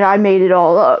it and I made it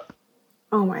all up.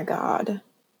 Oh my God.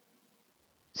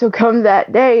 So come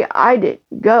that day, I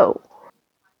didn't go.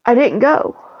 I didn't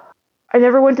go. I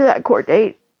never went to that court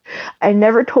date. I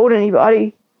never told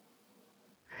anybody.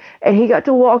 And he got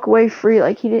to walk away free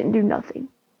like he didn't do nothing.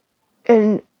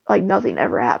 And like nothing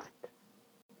ever happened.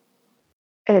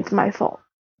 And it's my fault,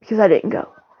 because I didn't go.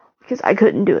 Because I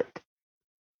couldn't do it.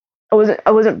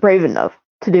 I wasn't brave enough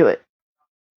to do it.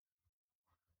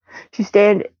 To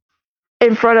stand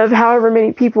in front of however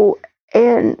many people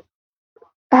and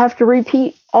have to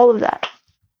repeat all of that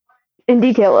in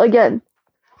detail again.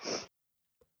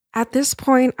 At this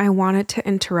point, I wanted to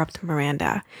interrupt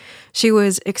Miranda. She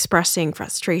was expressing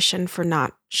frustration for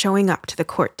not showing up to the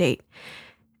court date.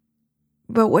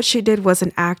 But what she did was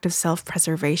an act of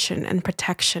self-preservation and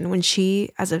protection when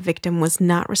she, as a victim, was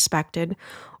not respected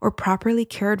or properly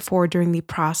cared for during the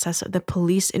process of the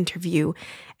police interview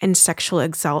and sexual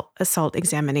assault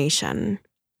examination.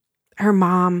 Her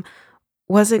mom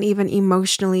wasn't even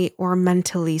emotionally or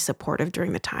mentally supportive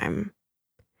during the time.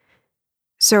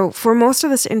 So for most of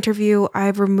this interview,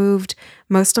 I've removed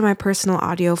most of my personal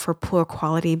audio for poor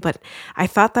quality, but I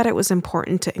thought that it was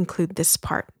important to include this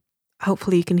part.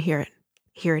 Hopefully you can hear it.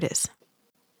 Here it is.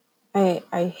 I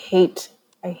hate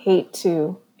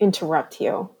to interrupt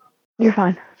you. You're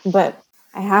fine. But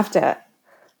I have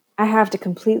to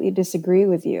completely disagree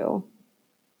with you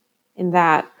in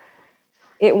that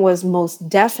it was most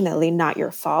definitely not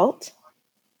your fault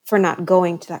for not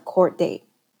going to that court date.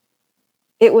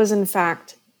 It was, in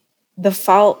fact, the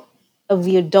fault of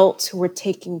the adults who were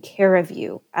taking care of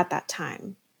you at that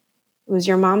time. It was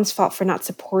your mom's fault for not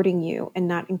supporting you and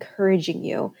not encouraging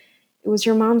you. It was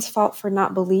your mom's fault for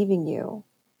not believing you.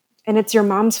 And it's your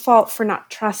mom's fault for not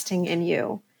trusting in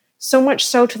you. So much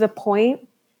so to the point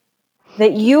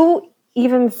that you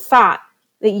even thought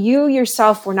that you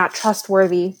yourself were not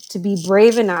trustworthy to be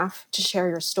brave enough to share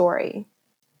your story.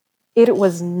 It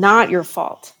was not your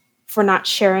fault for not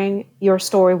sharing your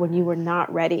story when you were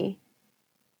not ready.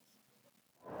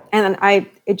 And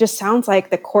it just sounds like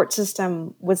the court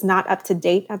system was not up to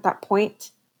date at that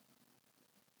point.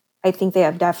 I think they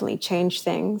have definitely changed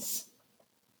things,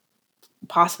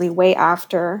 possibly way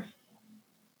after.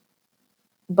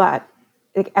 But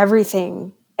like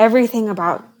everything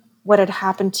about what had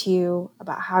happened to you,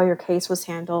 about how your case was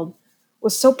handled,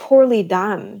 was so poorly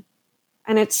done.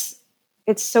 And it's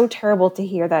so terrible to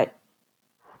hear that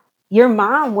your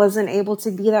mom wasn't able to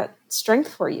be that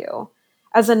strength for you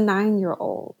as a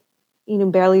 9-year-old. You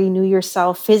barely knew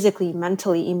yourself physically,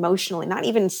 mentally, emotionally, not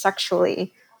even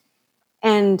sexually.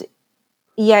 And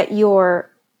yet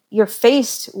you're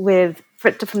faced with,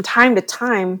 from time to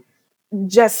time,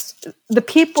 just the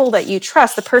people that you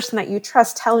trust, the person that you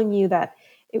trust telling you that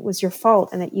it was your fault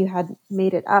and that you had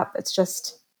made it up. It's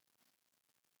just,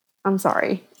 I'm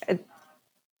sorry.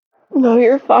 No,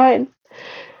 you're fine.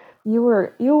 You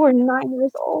were 9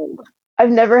 years old.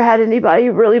 I've never had anybody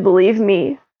really believe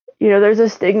me. There's a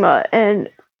stigma, and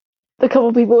the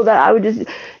couple people that I would just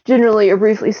generally or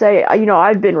briefly say,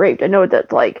 I've been raped, I know what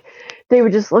that's like, they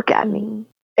would just look at me.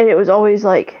 And it was always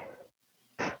like,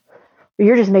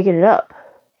 you're just making it up.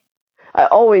 I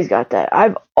always got that.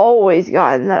 I've always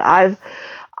gotten that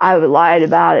I've lied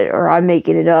about it, or I'm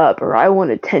making it up, or I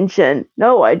want attention.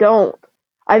 No, I don't.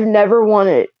 I've never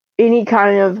wanted any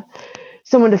kind of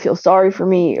someone to feel sorry for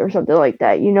me or something like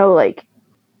that. Like,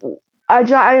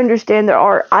 I understand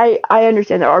I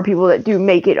understand there are people that do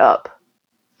make it up,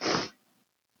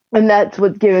 and that's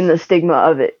what's given the stigma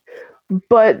of it.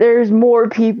 But there's more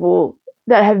people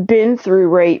that have been through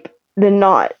rape than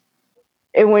not.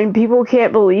 And when people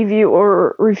can't believe you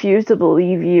or refuse to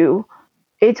believe you,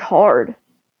 it's hard.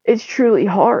 It's truly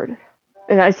hard.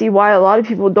 And I see why a lot of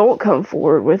people don't come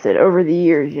forward with it over the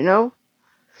years,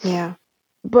 Yeah.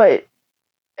 But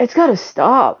it's got to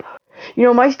stop.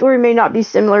 My story may not be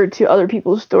similar to other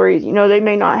people's stories. They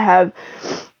may not have,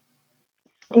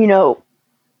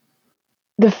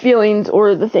 the feelings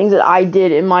or the things that I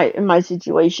did in my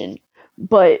situation.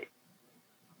 But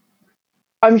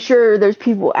I'm sure there's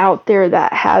people out there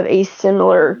that have a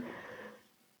similar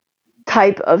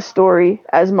type of story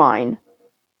as mine.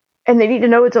 And they need to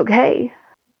know it's okay.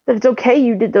 That it's okay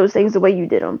you did those things the way you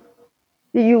did them.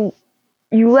 That you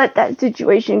let that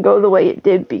situation go the way it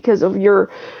did because of your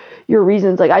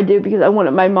reasons. Like I did because I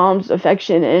wanted my mom's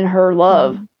affection and her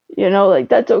love. Like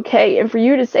that's okay. And for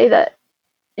you to say that,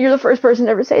 you're the first person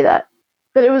to ever say that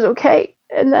it was okay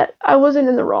and that I wasn't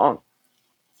in the wrong.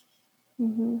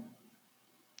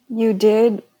 You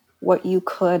did what you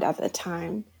could at the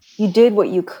time. You did what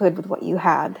you could with what you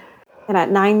had. And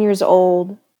at 9 years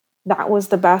old, that was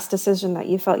the best decision that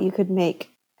you felt you could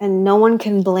make. And no one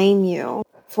can blame you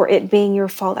for it being your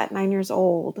fault at 9 years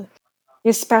old,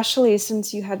 especially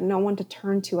since you had no one to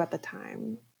turn to at the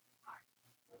time.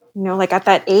 Like at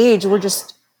that age,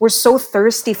 we're so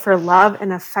thirsty for love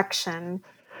and affection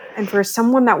and for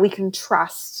someone that we can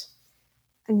trust.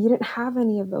 And you didn't have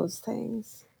any of those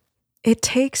things. It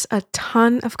takes a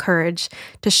ton of courage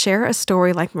to share a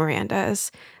story like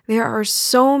Miranda's. There are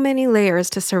so many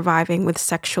layers to surviving with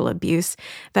sexual abuse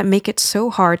that make it so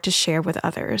hard to share with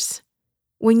others.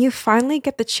 When you finally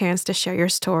get the chance to share your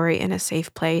story in a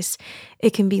safe place,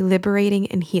 it can be liberating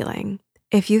and healing.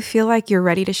 If you feel like you're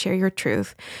ready to share your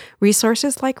truth,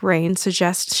 resources like RAIN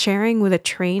suggest sharing with a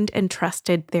trained and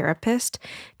trusted therapist,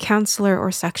 counselor,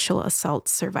 or sexual assault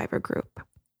survivor group.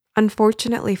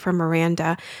 Unfortunately for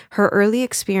Maranda, her early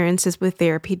experiences with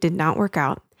therapy did not work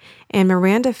out, and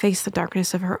Maranda faced the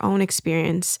darkness of her own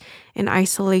experience in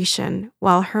isolation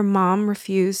while her mom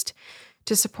refused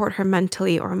to support her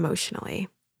mentally or emotionally.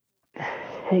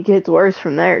 It gets worse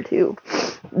from there, too.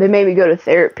 They made me go to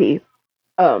therapy.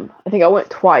 I think I went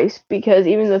twice because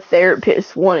even the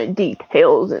therapist wanted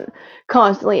details and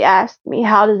constantly asked me,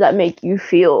 how does that make you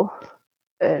feel?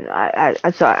 And I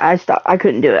stopped. I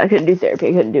couldn't do it. I couldn't do therapy.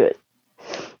 I couldn't do it.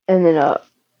 And then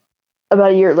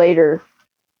about a year later,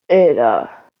 I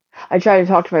tried to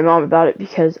talk to my mom about it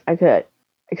because I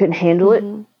couldn't handle it.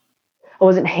 I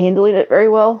wasn't handling it very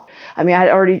well. I mean,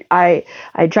 I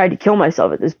tried to kill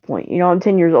myself at this point. I'm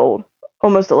 10 years old,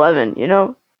 almost 11.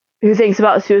 Who thinks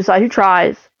about suicide? Who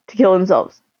tries to kill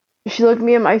themselves? She looked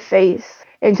me in my face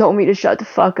and told me to shut the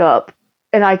fuck up,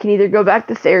 and I can either go back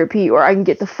to therapy or I can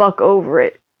get the fuck over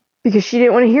it. Because she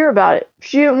didn't want to hear about it.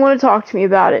 She didn't want to talk to me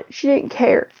about it. She didn't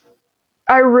care.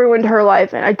 I ruined her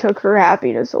life and I took her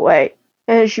happiness away.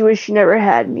 And she wished she never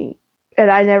had me.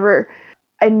 And I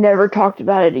never talked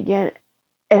about it again.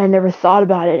 And I never thought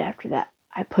about it after that.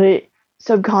 I put it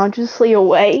subconsciously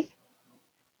away,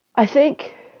 I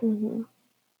think, Mm-hmm.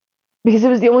 because it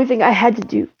was the only thing I had to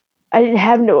do. I didn't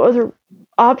have no other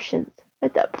options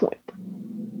at that point.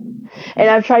 And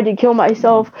I've tried to kill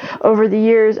myself over the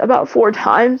years about 4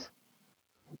 times.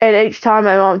 And each time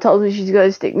my mom tells me she's going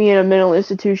to stick me in a mental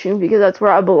institution because that's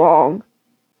where I belong.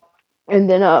 And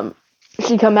then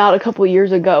she come out a couple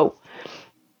years ago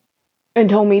and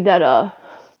told me that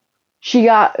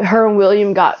her and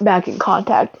William got back in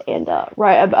contact, and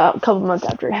right about a couple months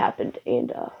after it happened,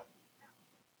 and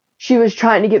she was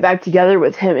trying to get back together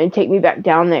with him and take me back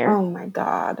down there. Oh my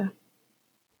God.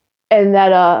 And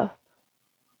that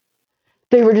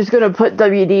they were just gonna put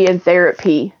WD in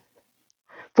therapy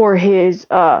for his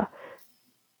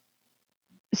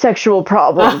sexual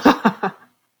problems.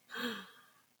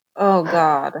 Oh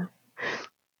God.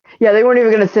 Yeah, they weren't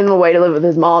even gonna send him away to live with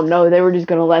his mom. No, they were just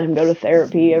gonna let him go to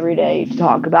therapy every day to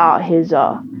talk about his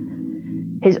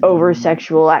over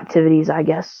sexual activities, I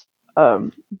guess.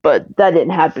 But that didn't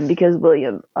happen because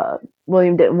William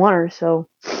didn't want her, so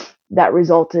that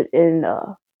resulted in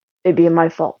it being my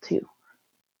fault too.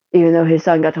 Even though his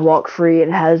son got to walk free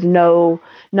and has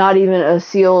not even a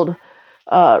sealed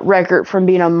record from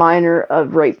being a minor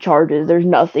of rape charges. There's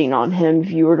nothing on him. If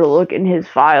you were to look in his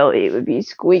file, it would be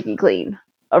squeaky clean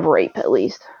of rape, at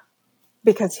least.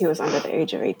 Because he was under the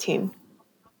age of 18.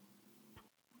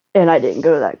 And I didn't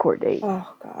go to that court date.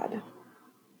 Oh God.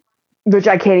 Which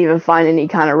I can't even find any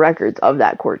kind of records of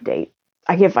that court date.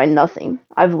 I can't find nothing.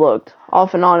 I've looked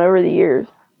off and on over the years.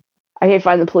 I can't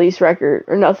find the police record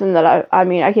or nothing that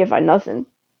I can't find nothing.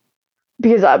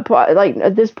 Because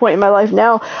at this point in my life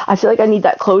now, I feel like I need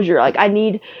that closure. Like I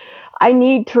need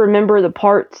to remember the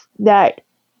parts that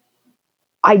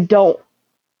I don't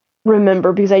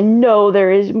remember, because I know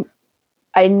there's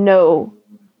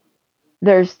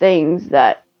things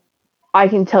that I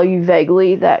can tell you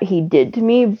vaguely that he did to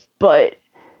me, but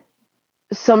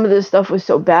some of this stuff was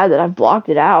so bad that I've blocked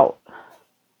it out.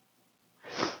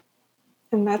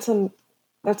 And that's a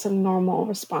normal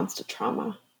response to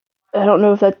trauma. I don't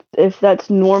know if that's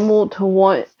normal to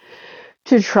want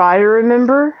to try to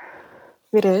remember.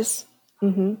 It is.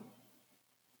 Mm-hmm.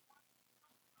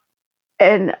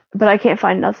 But I can't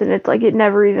find nothing. It's like it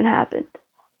never even happened.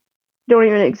 Don't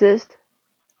even exist.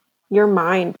 Your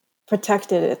mind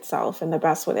protected itself in the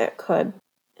best way it could.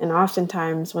 And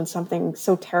oftentimes when something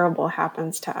so terrible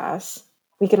happens to us,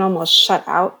 we can almost shut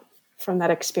out from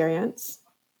that experience.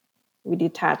 We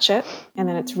detach it, and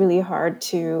then it's really hard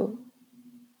to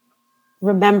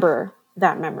remember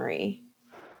that memory.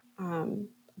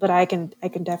 But I can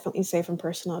definitely say from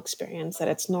personal experience that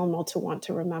it's normal to want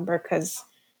to remember, because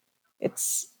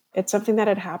it's something that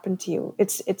had happened to you.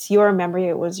 It's your memory.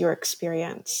 It was your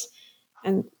experience,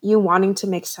 and you wanting to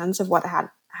make sense of what had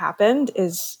happened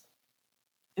it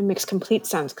makes complete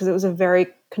sense, because it was a very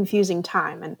confusing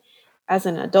time. And as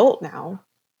an adult now,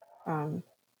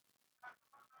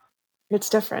 it's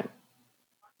different.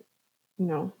 You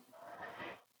know,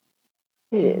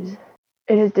 It is.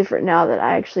 It is different now that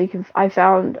I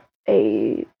found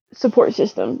a support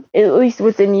system, at least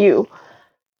within you,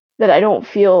 that I don't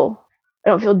feel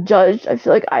judged. I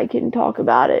feel like I can talk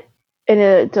about it and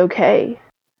it's okay.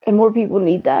 And more people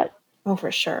need that. Oh,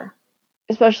 for sure.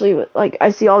 Especially with, like,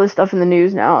 I see all this stuff in the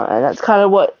news now, and that's kind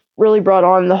of what really brought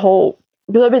on the whole,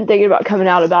 because I've been thinking about coming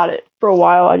out about it for a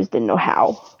while. I just didn't know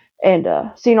how. And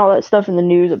seeing all that stuff in the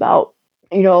news about,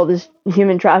 all this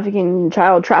human trafficking and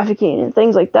child trafficking and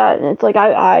things like that, and it's like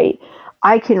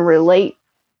I can relate.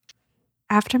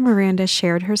 After Miranda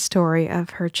shared her story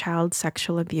of her child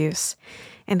sexual abuse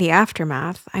and the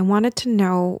aftermath, I wanted to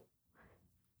know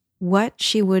what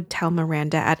she would tell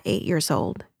Miranda at 8 years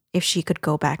old if she could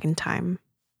go back in time.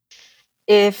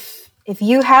 If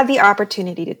you had the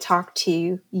opportunity to talk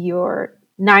to your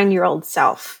 9-year-old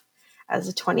self as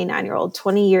a 29-year-old,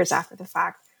 20 years after the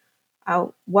fact,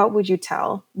 what would you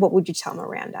tell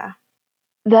Miranda?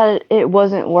 That it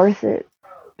wasn't worth it.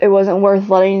 It wasn't worth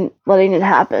letting it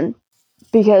happen,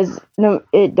 because no,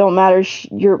 it don't matter.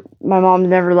 My mom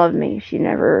never loved me.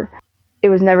 It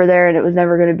was never there, and it was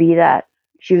never going to be that.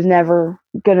 She was never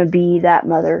going to be that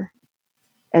mother,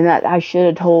 and that I should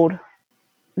have told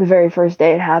the very first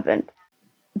day it happened,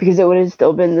 because it would have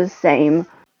still been the same.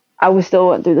 I was still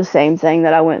went through the same thing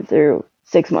that I went through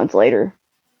 6 months later,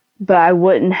 but I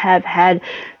wouldn't have had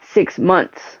 6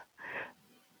 months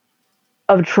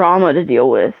of trauma to deal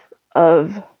with,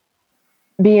 of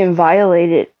being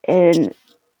violated and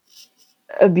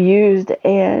abused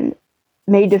and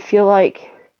made to feel like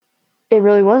it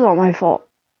really was all my fault,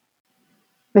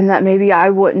 and that maybe I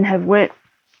wouldn't have went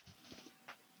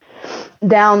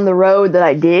down the road that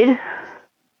I did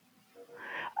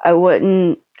I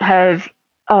wouldn't have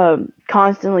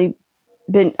constantly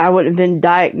I would have been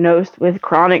diagnosed with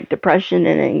chronic depression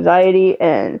and anxiety,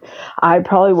 and I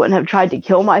probably wouldn't have tried to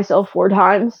kill myself 4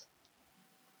 times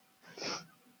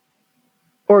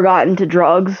or got into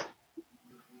drugs.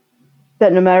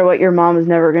 That no matter what, your mom is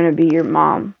never going to be your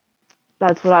mom.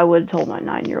 That's what I would have told my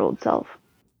 9-year-old self.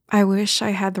 I wish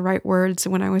I had the right words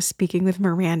when I was speaking with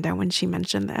Miranda when she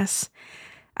mentioned this.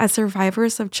 As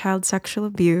survivors of child sexual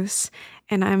abuse,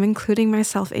 and I'm including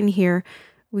myself in here,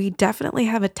 we definitely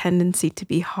have a tendency to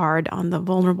be hard on the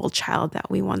vulnerable child that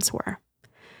we once were.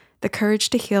 The Courage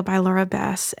to Heal by Laura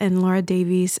Bess and Laura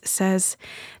Davies says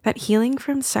that healing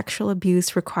from sexual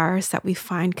abuse requires that we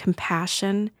find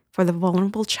compassion for the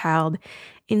vulnerable child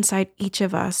inside each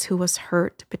of us who was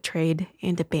hurt, betrayed,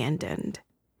 and abandoned.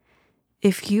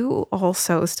 If you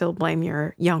also still blame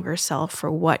your younger self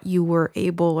for what you were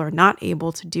able or not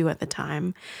able to do at the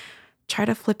time, try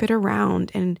to flip it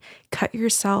around and cut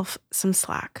yourself some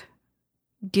slack.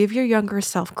 Give your younger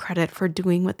self credit for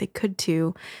doing what they could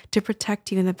to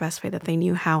protect you in the best way that they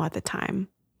knew how at the time.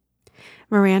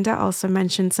 Miranda also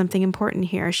mentioned something important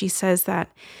here. She says that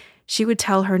she would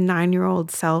tell her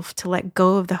 9-year-old self to let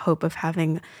go of the hope of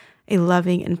having a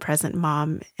loving and present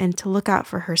mom and to look out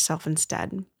for herself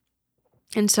instead.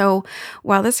 And so,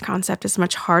 while this concept is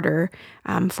much harder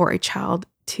for a child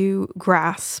to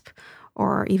grasp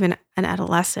or even an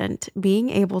adolescent, being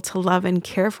able to love and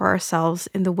care for ourselves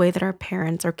in the way that our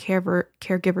parents or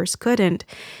caregivers couldn't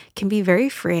can be very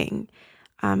freeing.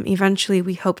 Eventually,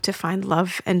 we hope to find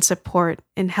love and support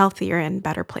in healthier and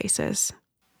better places.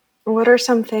 What are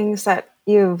some things that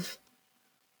you've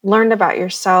learned about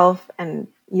yourself and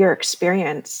your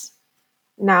experience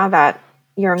now that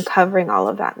you're uncovering all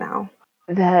of that now?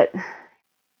 That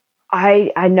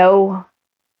I know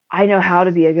how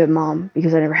to be a good mom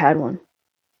because I never had one.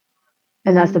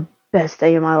 And that's the best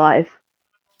thing in my life.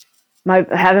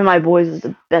 Having my boys is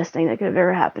the best thing that could have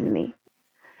ever happened to me.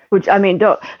 Which, I mean,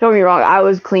 don't get me wrong, I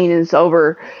was clean and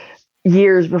sober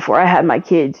years before I had my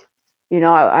kids. You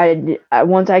know, I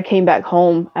once I came back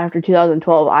home after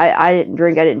 2012, I didn't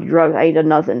drink, I didn't do drugs, I did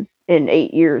nothing in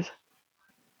 8 years.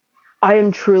 I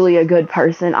am truly a good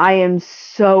person. I am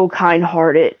so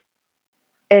kind-hearted,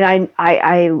 and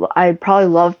I probably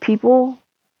love people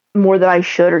more than I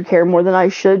should or care more than I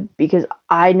should because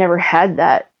I never had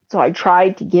that. So I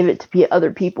tried to give it to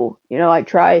other people. You know, I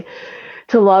try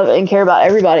to love and care about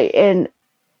everybody, and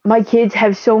my kids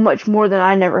have so much more than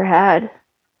I never had.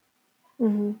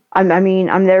 Mm-hmm.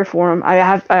 I'm there for them.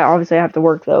 I obviously have to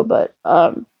work though, but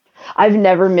I've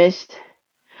never missed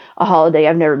a holiday.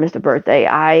 I've never missed a birthday.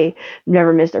 I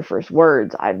never missed their first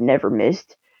words. I've never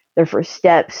missed their first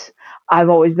steps. I've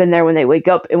always been there when they wake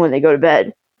up and when they go to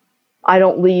bed. I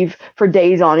don't leave for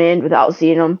days on end without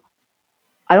seeing them.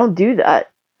 I don't do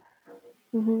that.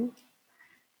 Mm-hmm.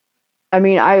 I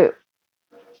mean,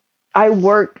 I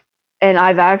work, and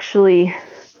I actually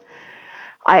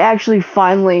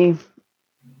finally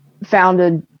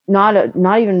found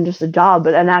not even just a job,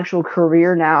 but an actual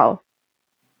career now,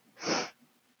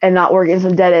 and not working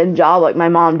some dead end job like my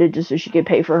mom did just so she could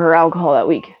pay for her alcohol that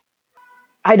week.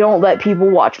 I don't let people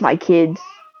watch my kids.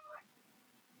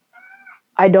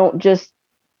 I don't just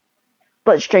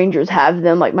let strangers have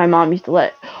them like my mom used to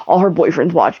let all her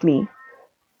boyfriends watch me.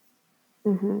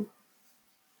 Mm-hmm.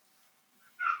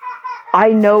 I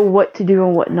know what to do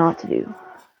and what not to do.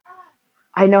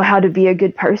 I know how to be a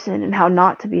good person and how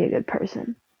not to be a good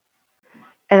person.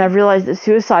 And I've realized that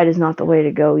suicide is not the way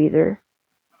to go either.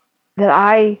 That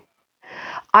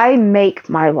I make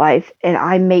my life and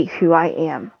I make who I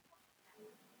am.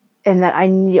 And that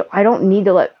I don't need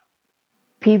to let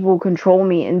people control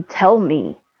me and tell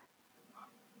me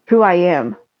who I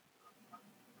am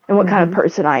and what kind of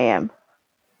person I am.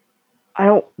 I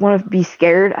don't want to be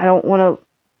scared. I don't want to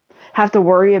have to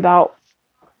worry about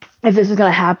if this is going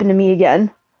to happen to me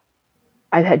again.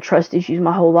 I've had trust issues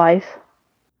my whole life.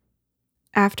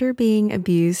 After being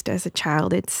abused as a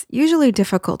child, it's usually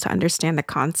difficult to understand the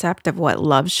concept of what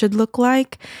love should look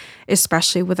like,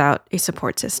 especially without a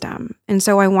support system. And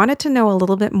so I wanted to know a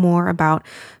little bit more about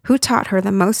who taught her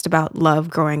the most about love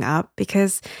growing up,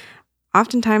 because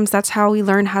oftentimes that's how we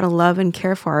learn how to love and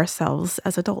care for ourselves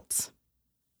as adults.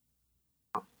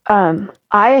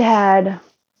 I had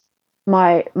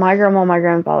my grandma and my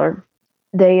grandfather.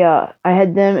 I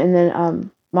had them, and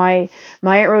then my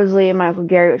Aunt Rosalie and my Uncle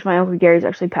Gary, which my Uncle Gary's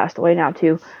actually passed away now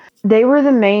too. They were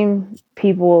the main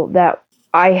people that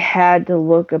I had to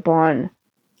look upon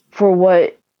for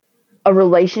what a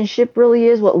relationship really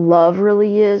is, what love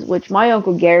really is, which my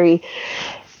Uncle Gary,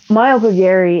 my Uncle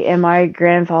Gary and my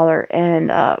grandfather and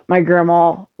my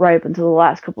grandma, right up until the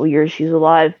last couple of years she was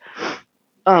alive,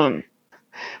 um,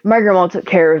 my grandma took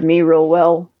care of me real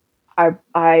well.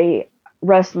 I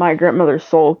rest my grandmother's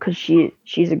soul because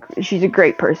she's a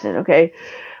great person. Okay,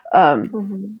 um,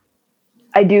 Mm-hmm.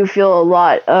 I do feel a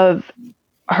lot of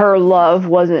her love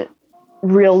wasn't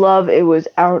real love. It was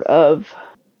out of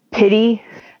pity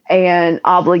and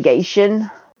obligation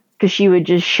because she would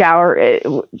just shower it.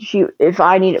 She if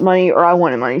I needed money or I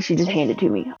wanted money, she just handed it to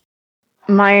me.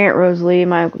 My Aunt Rosalie,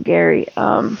 my Uncle Gary.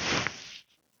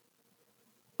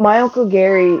 My Uncle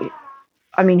Gary,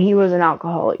 I mean, he was an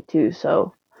alcoholic too,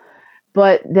 so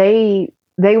but they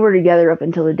were together up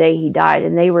until the day he died,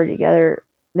 and they were together.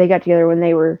 They got together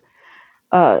when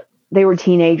uh they were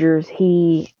teenagers.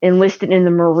 He enlisted in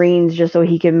the Marines just so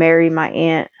he could marry my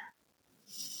aunt.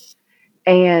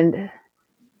 And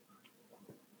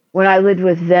when I lived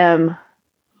with them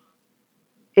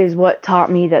is what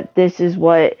taught me that this is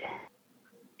what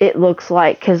it looks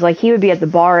like, cuz like he would be at the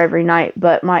bar every night,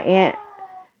 but my aunt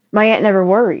never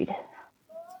worried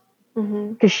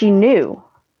Mm-hmm. cuz she knew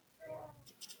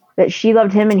that she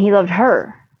loved him and he loved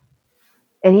her.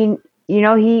 And he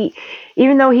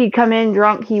even though he'd come in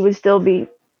drunk, he still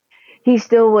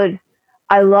would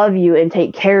I love you and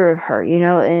take care of her,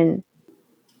 and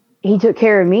he took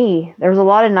care of me. There was a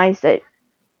lot of nights that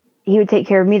he would take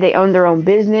care of me. They owned their own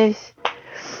business.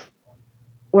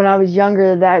 When I was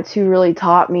younger, that's who really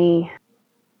taught me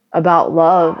about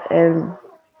love and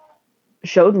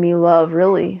showed me love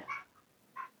really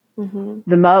Mm-hmm.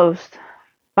 the most.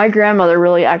 My grandmother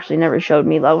really actually never showed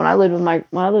me love. When I lived with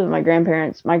my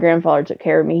grandparents, my grandfather took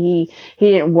care of me. He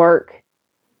didn't work.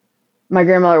 My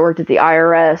grandmother worked at the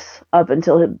IRS up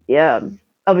until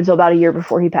about a year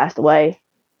before he passed away.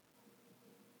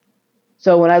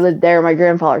 So when I lived there, my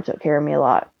grandfather took care of me a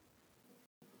lot.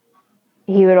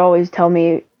 He would always tell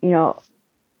me,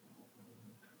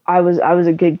 I was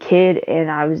a good kid, and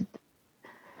I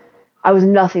was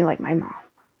nothing like my mom.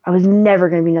 I was never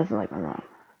going to be nothing like my mom.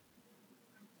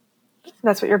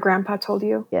 That's what your grandpa told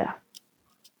you? Yeah.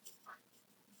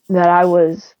 That I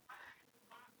was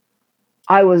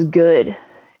good,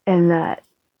 and that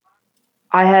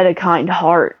I had a kind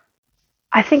heart.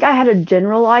 I think I had a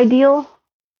general ideal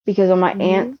because of my Mm-hmm.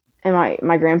 aunt and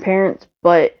my grandparents,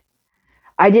 but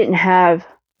I didn't have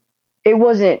it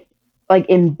wasn't like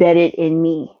embedded in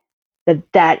me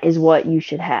that that is what you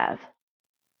should have.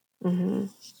 Mm-hmm.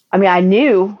 I mean, I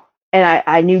knew, and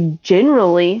I knew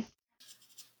generally,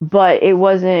 but it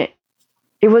wasn't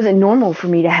normal for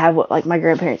me to have what like my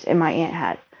grandparents and my aunt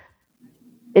had,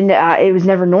 and it was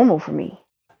never normal for me.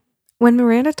 When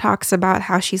Miranda talks about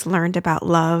how she's learned about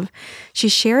love, she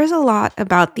shares a lot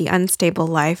about the unstable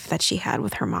life that she had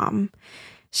with her mom.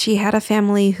 She had a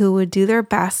family who would do their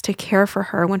best to care for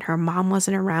her when her mom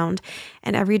wasn't around,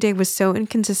 and every day was so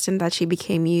inconsistent that she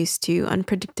became used to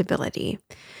unpredictability.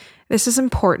 This is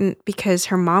important because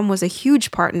her mom was a huge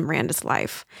part in Miranda's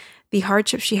life. The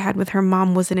hardship she had with her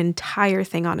mom was an entire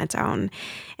thing on its own,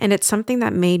 and it's something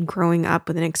that made growing up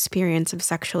with an experience of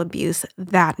sexual abuse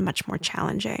that much more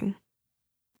challenging.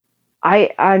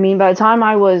 I mean, by the time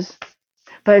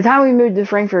we moved to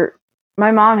Frankfurt,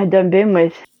 my mom had done been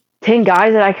with 10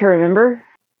 guys that I can remember,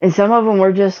 and some of them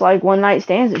were just like one night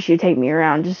stands that she'd take me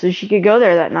around just so she could go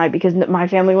there that night because my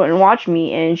family wouldn't watch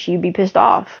me and she'd be pissed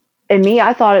off. And me,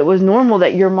 I thought it was normal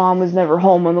that your mom was never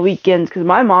home on the weekends because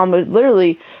my mom would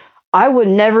literally, I would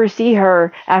never see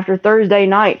her after Thursday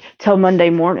night till Monday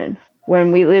morning.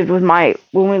 When we lived with my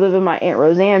aunt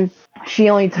Roseanne,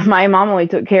 my mom only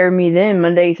took care of me then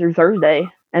Monday through Thursday,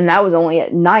 and that was only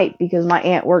at night because my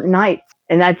aunt worked nights,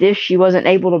 and that's if she wasn't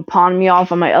able to pawn me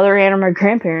off on my other aunt or my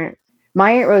grandparents.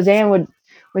 My aunt Roseanne would,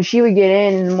 when she would get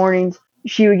in the mornings,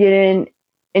 she would get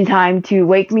in time to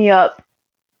wake me up,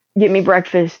 get me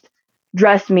breakfast,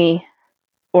 dress me,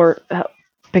 or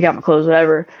pick out my clothes,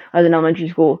 whatever. I was in elementary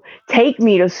school. Take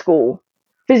me to school,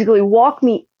 physically walk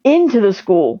me into the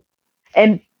school,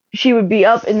 and she would be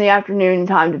up in the afternoon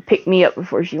time to pick me up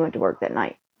before she went to work that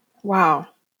night. Wow.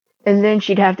 And then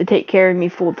she'd have to take care of me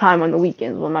full time on the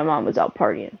weekends when my mom was out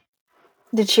partying.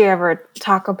 Did she ever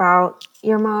talk about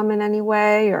your mom in any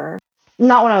way or?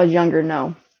 Not when I was younger,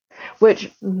 no.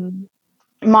 Which Mhm.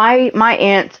 my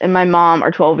aunts and my mom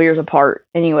are 12 years apart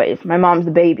anyways. My mom's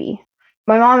the baby.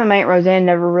 My mom and my Aunt Roseanne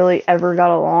never really ever got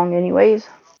along anyways.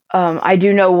 I do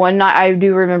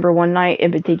remember one night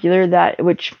in particular that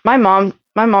which my mom's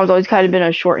always kind of been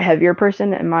a short, heavier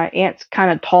person, and my aunt's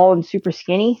kind of tall and super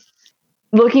skinny.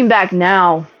 Looking back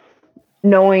now,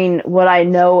 knowing what I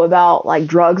know about like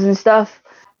drugs and stuff,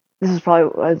 this is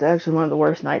probably actually one of the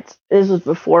worst nights. This was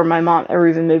before my mom ever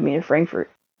even moved me to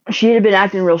Frankfurt. she had been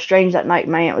acting real strange that night.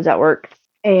 My aunt was at work,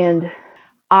 and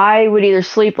I would either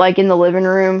sleep like in the living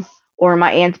room or in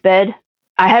my aunt's bed.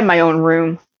 I had my own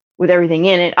room with everything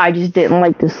in it. I just didn't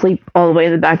like to sleep all the way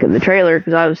in the back of the trailer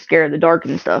because I was scared of the dark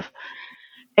and stuff.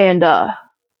 And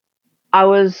I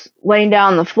was laying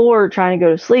down on the floor trying to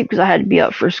go to sleep because I had to be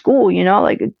up for school,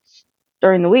 like it's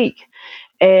during the week.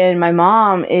 And my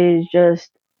mom is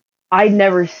just, I'd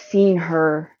never seen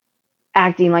her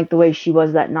acting like the way she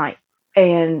was that night.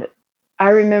 And I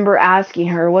remember asking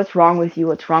her, "What's wrong with you?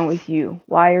 What's wrong with you?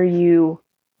 Why are you?"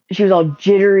 She was all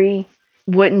jittery,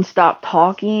 wouldn't stop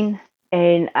talking,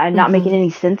 and not making any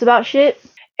sense about shit.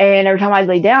 And every time I'd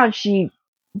lay down, she'd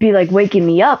be like waking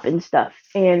me up and stuff.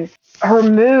 And her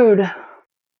mood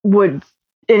would,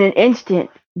 in an instant,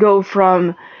 go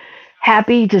from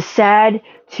happy to sad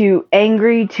to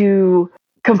angry to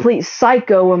complete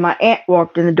psycho when my aunt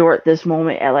walked in the door at this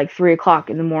moment at like 3 o'clock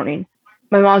in the morning.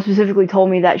 My mom specifically told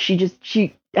me that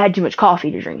she had too much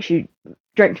coffee to drink. She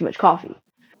drank too much coffee.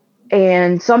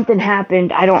 And something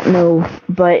happened, I don't know,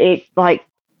 but it like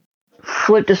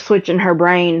flipped a switch in her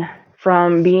brain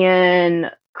from being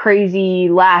crazy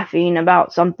laughing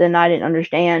about something I didn't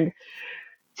understand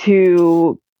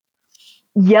to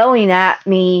yelling at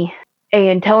me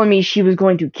and telling me she was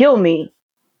going to kill me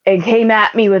and came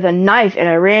at me with a knife, and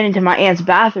I ran into my aunt's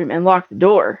bathroom and locked the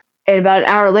door. And about an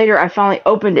hour later, I finally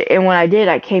opened it, and when I did,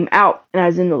 I came out and I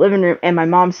was in the living room, and my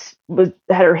mom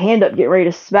had her hand up getting ready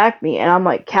to smack me, and I'm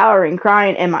like cowering,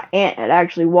 crying, and my aunt had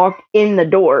actually walked in the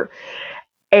door.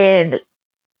 And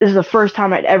this is the first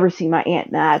time I'd ever seen my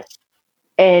aunt mad,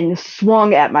 and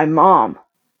swung at my mom.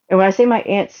 And when I say my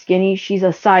aunt's skinny, she's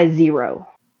a size 0.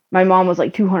 My mom was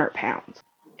like 200 pounds,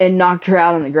 and knocked her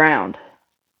out on the ground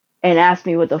and asked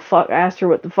her what the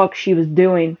fuck she was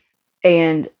doing,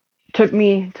 and took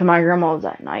me to my grandma's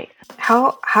that night.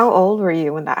 How old were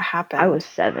you when that happened? I was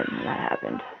 7 when that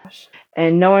happened.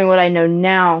 And knowing what I know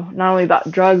now, not only about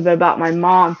drugs but about my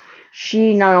mom,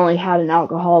 she not only had an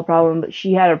alcohol problem, but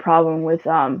she had a problem with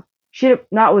she had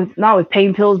not with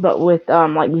pain pills, but with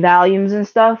like Valiums and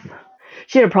stuff.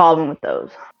 She had a problem with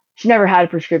those. She never had a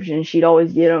prescription. She'd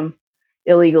always get them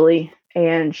illegally,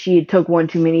 and she took one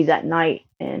too many that night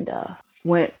and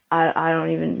went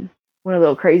went a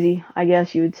little crazy, I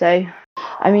guess you would say.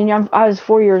 I mean, I was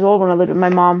 4 years old when I lived with my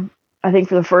mom, I think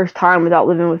for the first time without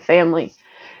living with family.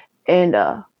 And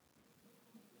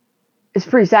it's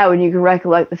pretty sad when you can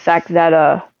recollect the fact that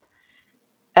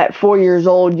at 4 years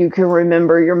old you can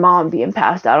remember your mom being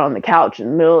passed out on the couch in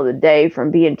the middle of the day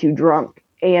from being too drunk,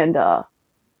 and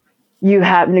you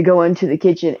happen to go into the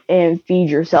kitchen and feed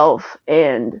yourself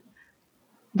and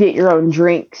get your own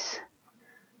drinks.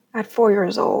 At 4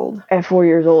 years old. At 4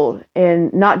 years old.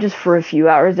 And not just for a few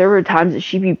hours. There were times that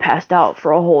she'd be passed out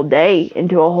for a whole day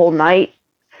into a whole night.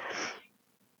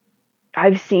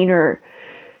 I've seen her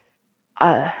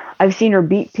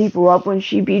beat people up when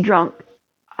she'd be drunk.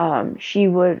 She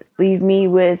would leave me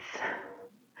with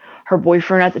her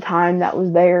boyfriend at the time that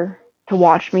was there to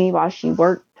watch me while she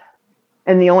worked.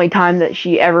 And the only time that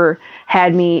she ever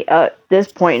had me at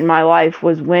this point in my life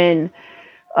was when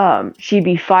she'd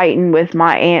be fighting with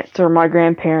my aunts or my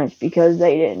grandparents because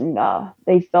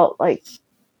they felt like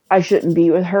I shouldn't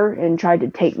be with her and tried to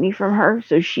take me from her.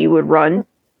 So she would run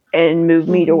and move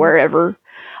me to wherever.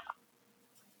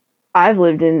 I've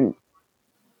lived in,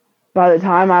 by the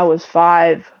time I was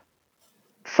 5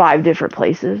 different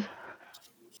places.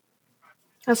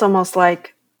 That's almost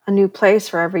like a new place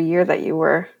for every year that you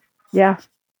were. Yeah.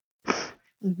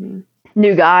 Mm-hmm.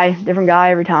 New guy, different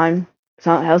guy every time.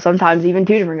 Sometimes even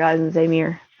 2 different guys in the same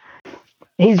year.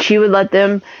 She would let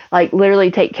them like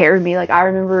literally take care of me. Like I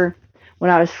remember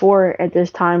when I was 4 at this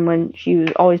time when she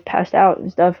was always passed out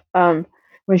and stuff.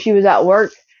 When she was at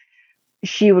work,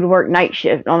 she would work night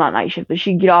shift. No, not night shift, but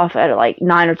she'd get off at like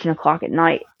 9 or 10 o'clock at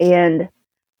night. And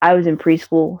I was in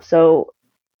preschool, so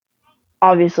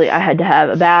obviously I had to have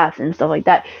a bath and stuff like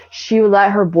that. She would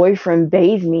let her boyfriend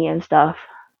bathe me and stuff.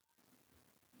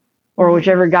 Or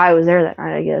whichever guy was there that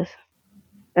night, I guess.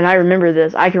 And I remember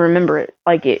this. I can remember it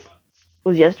like it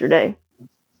was yesterday.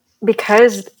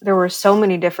 Because there were so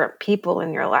many different people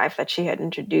in your life that she had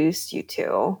introduced you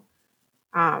to.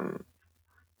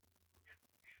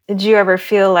 Did you ever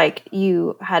feel like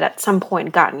you had at some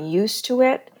point gotten used to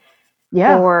it?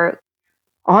 Yeah. Or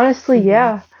honestly,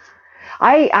 yeah.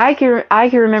 I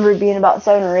can remember being about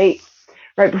 7 or 8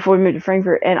 right before we moved to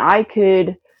Frankfurt, and I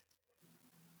could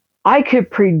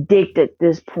predict at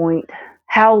this point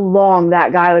how long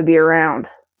that guy would be around.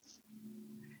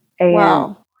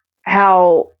 And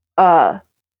how well,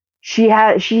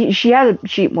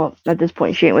 at this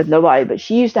point she ain't with nobody, but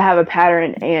she used to have a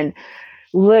pattern, and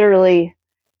literally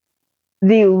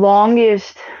The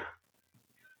longest,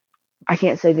 I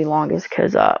can't say the longest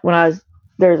because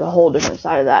there's a whole different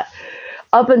side of that.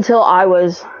 Up until I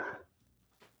was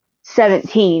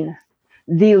 17,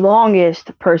 the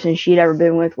longest person she'd ever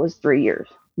been with was 3 years.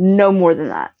 No more than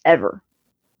that, ever.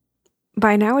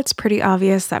 By now, it's pretty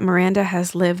obvious that Maranda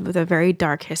has lived with a very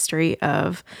dark history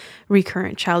of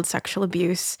recurrent child sexual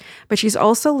abuse, but she's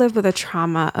also lived with a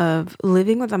trauma of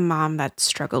living with a mom that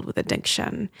struggled with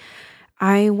addiction.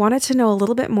 I wanted to know a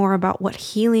little bit more about what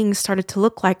healing started to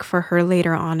look like for her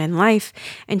later on in life,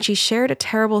 and she shared a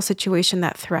terrible situation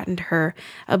that threatened her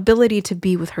ability to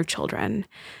be with her children.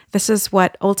 This is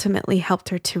what ultimately helped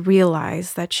her to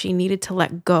realize that she needed to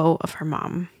let go of her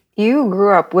mom. You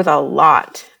grew up with a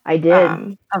lot. I did.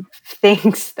 Of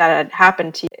things that had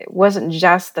happened to you. It wasn't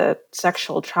just the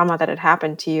sexual trauma that had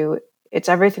happened to you. It's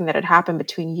everything that had happened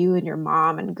between you and your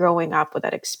mom and growing up with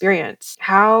that experience.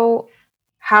 How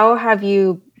have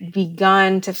you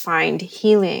begun to find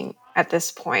healing at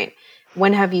this point?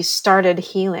 When have you started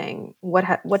healing? What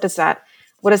does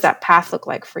that path look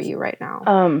like for you right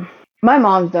now? My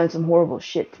mom's done some horrible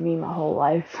shit to me my whole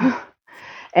life.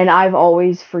 And I've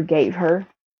always forgave her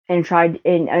and tried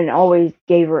and always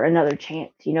gave her another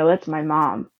chance. You know, that's my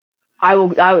mom.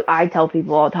 I tell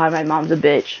people all the time my mom's a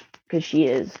bitch, because she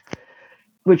is.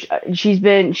 Which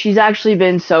she's actually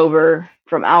been sober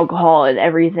from alcohol and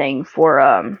everything for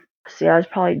I was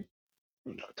probably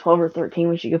 12 or 13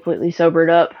 when she completely sobered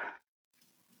up.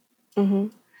 Mm-hmm.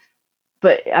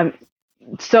 But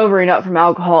sobering up from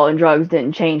alcohol and drugs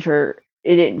didn't change her.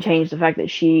 It didn't change the fact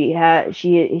that she has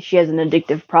an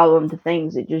addictive problem to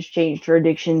things. It just changed her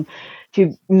addiction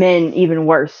to men even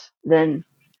worse than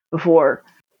before,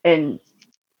 and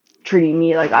treating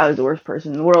me like I was the worst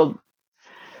person in the world.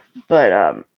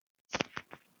 But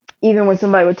even when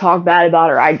somebody would talk bad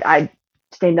about her, I'd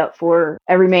stand up for her.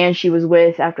 Every man she was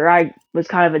with after I was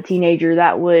kind of a teenager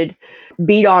that would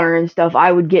beat on her and stuff,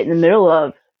 I would get in the middle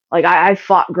of. Like, I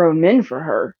fought grown men for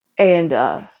her. And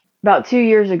about 2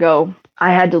 years ago,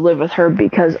 I had to live with her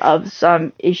because of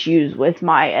some issues with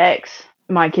my ex,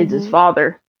 my kids'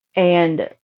 father. And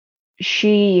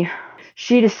she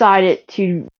decided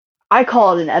to, I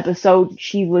call it an episode.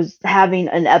 She was having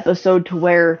an episode to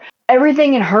where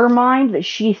everything in her mind that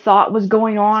she thought was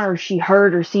going on, or she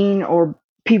heard or seen or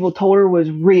people told her,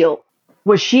 was real.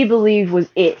 What she believed was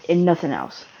it and nothing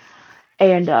else.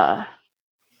 And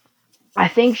I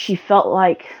think she felt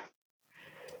like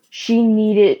she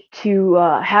needed to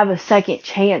have a second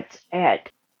chance at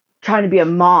trying to be a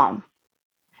mom.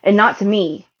 And not to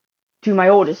me, to my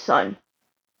oldest son.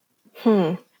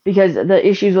 Because the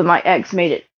issues with my ex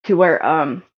made it to where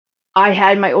I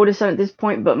had my oldest son at this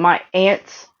point, but my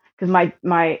aunts, because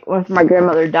once my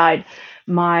grandmother died,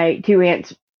 my two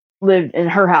aunts lived in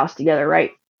her house together,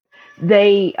 right?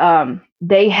 They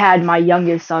had my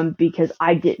youngest son because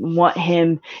I didn't want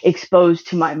him exposed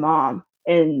to my mom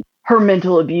and her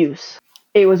mental abuse.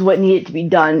 It was what needed to be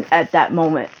done at that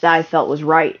moment that I felt was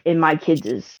right in my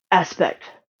kids' aspect.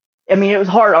 I mean, it was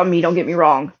hard on me, don't get me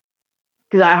wrong,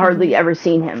 because I hardly ever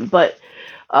seen him, but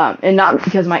and not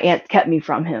because my aunt kept me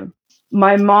from him.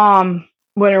 My mom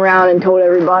went around and told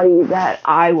everybody that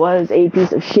I was a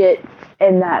piece of shit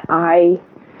and that I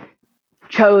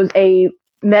chose a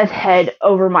meth head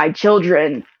over my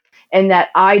children and that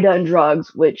I done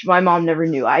drugs, which my mom never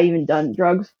knew I even done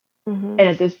drugs. And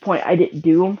at this point, I didn't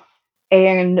do them.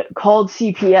 And called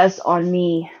CPS on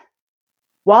me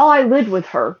while I lived with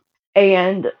her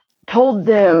and told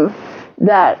them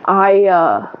that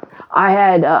I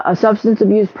had a substance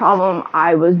abuse problem,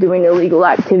 I was doing illegal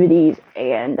activities,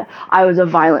 and I was a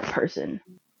violent person.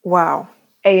 Wow.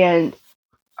 And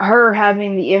her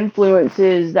having the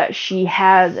influences that she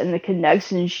has and the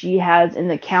connections she has in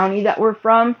the county that we're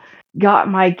from got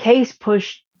my case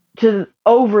pushed to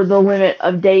over the limit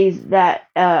of days that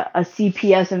a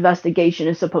CPS investigation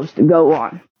is supposed to go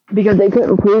on, because they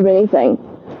couldn't prove anything.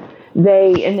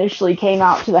 They initially came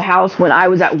out to the house when I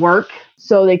was at work,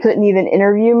 so they couldn't even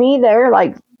interview me there,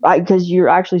 because you're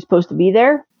actually supposed to be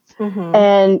there.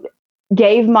 And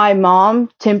gave my mom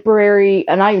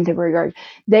not even temporary guard.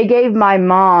 They gave my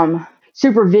mom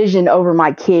supervision over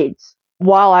my kids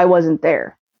while I wasn't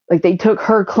there. Like, they took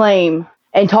her claim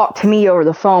and talked to me over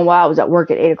the phone while I was at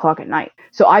work at 8:00 at night.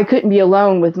 So I couldn't be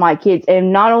alone with my kids.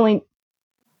 And not only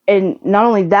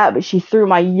that, but she threw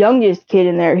my youngest kid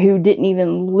in there who didn't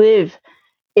even live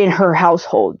in her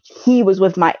household. He was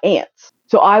with my aunts.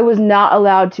 So I was not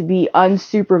allowed to be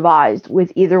unsupervised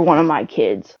with either one of my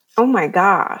kids. Oh my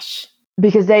gosh.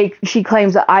 Because she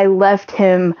claims that I left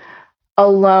him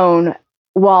alone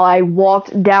while I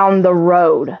walked down the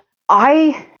road.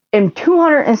 I am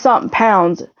 200 and something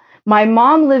pounds, My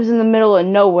mom lives in the middle of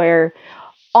nowhere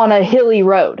on a hilly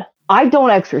road. I don't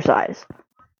exercise.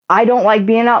 I don't like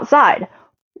being outside.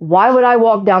 Why would I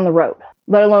walk down the road,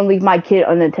 let alone leave my kid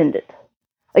unattended?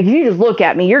 Like, if you just look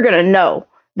at me, you're going to know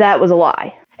that was a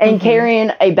lie. And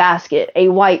carrying a basket, a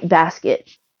white basket.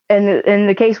 And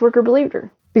the caseworker believed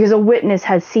her because a witness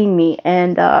had seen me.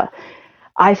 And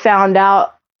I found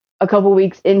out a couple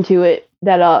weeks into it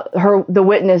that the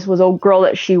witness was a girl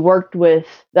that she worked with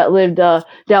that lived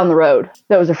down the road.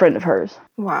 That was a friend of hers.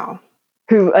 Wow.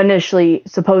 Who initially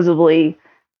supposedly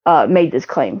made this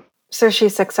claim. So she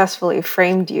successfully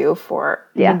framed you for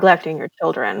neglecting your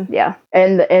children. Yeah.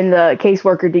 And the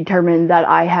caseworker determined that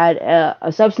I had a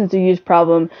substance abuse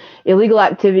problem, illegal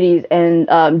activities, and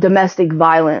domestic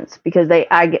violence, because they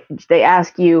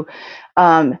ask you,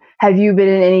 have you been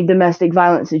in any domestic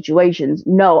violence situations?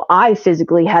 No, I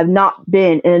physically have not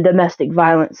been in a domestic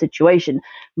violence situation.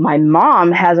 My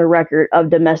mom has a record of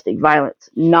domestic violence,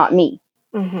 not me.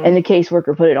 And the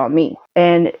caseworker put it on me.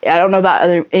 And I don't know about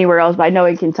anywhere else, but I know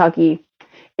in Kentucky,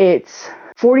 it's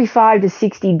 45 to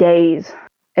 60 days,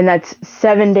 and that's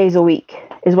 7 days a week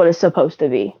is what it's supposed to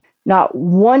be. Not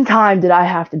one time did I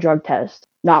have to drug test.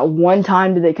 Not one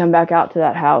time did they come back out to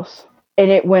that house. And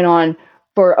it went on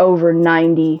for over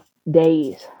 90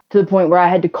 days, to the point where I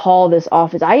had to call this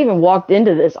office. I even walked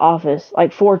into this office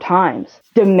like 4 times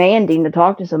demanding to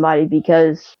talk to somebody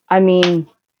because, I mean,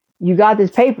 you got this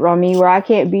paper on me where I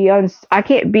can't be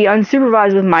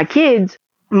unsupervised with my kids.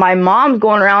 My mom's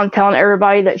going around telling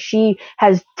everybody that she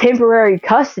has temporary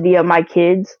custody of my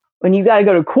kids when you got to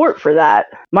go to court for that.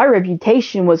 My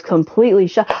reputation was completely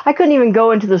shot. I couldn't even go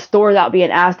into the store without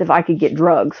being asked if I could get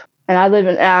drugs. And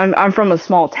I'm from a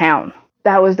small town.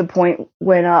 That was the point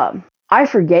when I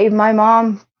forgave my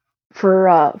mom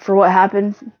for what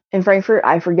happened in Frankfurt.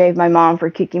 I forgave my mom for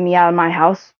kicking me out of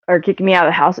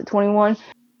the house at 21.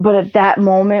 But at that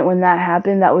moment when that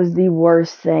happened, that was the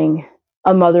worst thing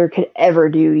a mother could ever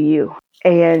do to you.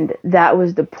 And that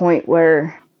was the point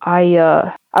where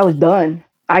I was done.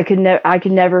 I could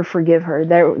never forgive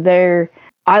her.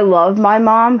 I love my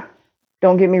mom.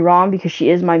 Don't get me wrong, because she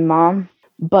is my mom.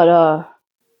 But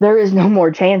there is no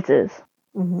more chances.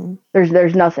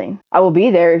 There's nothing. I will be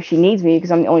there if she needs me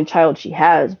because I'm the only child she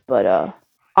has. But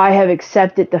I have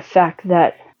accepted the fact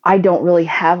that I don't really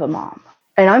have a mom,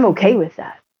 and I'm okay with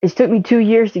that. It took me 2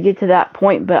 years to get to that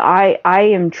point, but I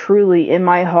am truly, in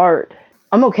my heart,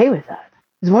 I'm okay with that.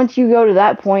 Because once you go to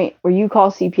that point where you call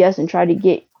CPS and try to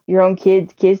get your own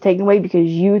kids taken away because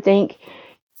you think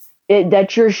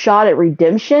that's your shot at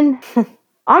redemption,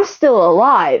 I'm still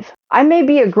alive. I may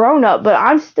be a grown-up, but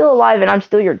I'm still alive and I'm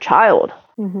still your child.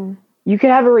 You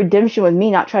could have a redemption with me,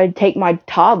 not try to take my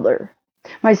toddler.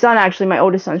 My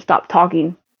oldest son, stopped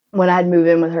talking when I had moved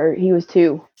in with her. He was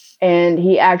 2. And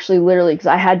he actually literally, because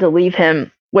I had to leave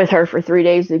him with her for 3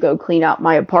 days to go clean out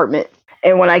my apartment.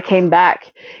 And when I came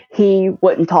back, he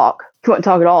wouldn't talk. He wouldn't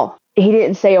talk at all. He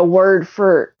didn't say a word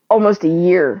for almost a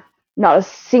year. Not a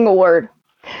single word.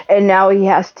 And now he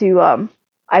has to,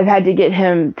 I've had to get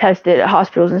him tested at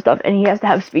hospitals and stuff. And he has to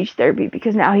have speech therapy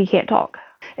because now he can't talk.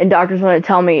 And doctors want to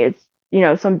tell me it's,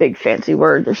 some big fancy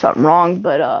word. There's something wrong.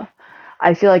 But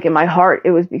I feel like in my heart,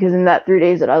 it was because in that 3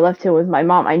 days that I left him with my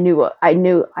mom, I knew what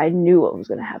was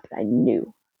going to happen. I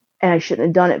knew. And I shouldn't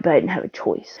have done it, but I didn't have a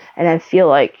choice. And I feel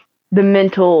like the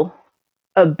mental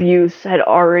abuse had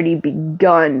already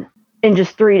begun in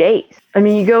just 3 days. I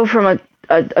mean, you go from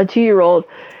a 2-year-old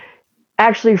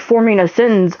actually forming a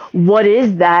sentence, what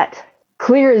is that,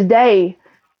 clear as day,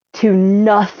 to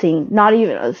nothing, not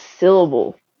even a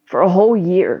syllable, for a whole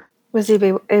year. Was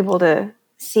he able to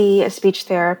see a speech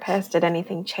therapist? Did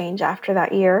anything change after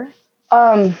that year?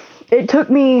 It took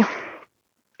me,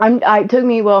 when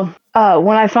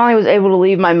I finally was able to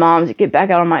leave my mom to get back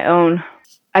out on my own,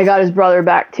 I got his brother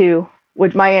back too,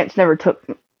 which my aunts never took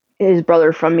his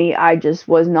brother from me. I just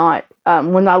was not,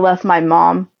 when I left my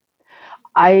mom,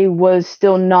 I was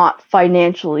still not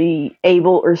financially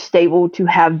able or stable to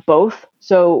have both.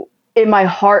 So in my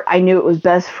heart, I knew it was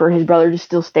best for his brother to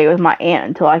still stay with my aunt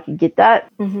until I could get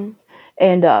that.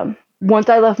 And once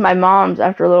I left my mom's,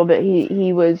 after a little bit,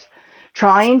 he was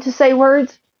trying to say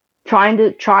words, trying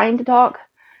to talk.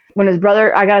 When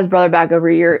I got his brother back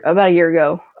about a year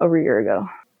ago.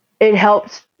 It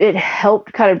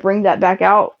helped kind of bring that back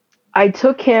out. I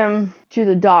took him to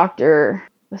the doctor.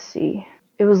 Let's see.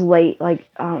 It was late, like,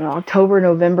 I don't know, October,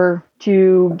 November,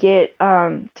 to get,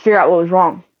 to figure out what was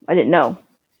wrong. I didn't know.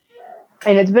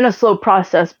 And it's been a slow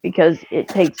process because it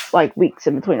takes like weeks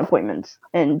in between appointments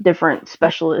and different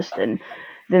specialists. And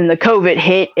then the COVID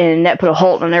hit and that put a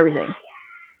halt on everything.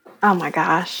 Oh my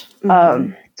gosh.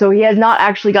 So he has not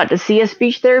actually got to see a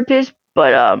speech therapist,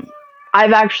 but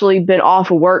I've actually been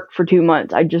off of work for 2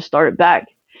 months. I just started back.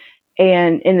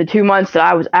 And in the 2 months that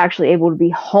I was actually able to be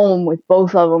home with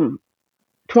both of them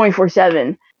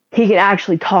 24/7, he can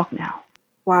actually talk now.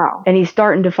 Wow. And he's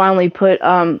starting to finally put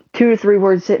 2 to 3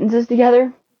 word sentences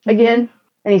together again.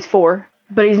 And he's 4,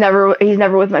 but he's never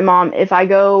with my mom. If I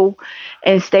go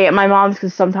and stay at my mom's,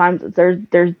 because sometimes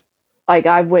there's like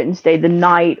I went and stayed the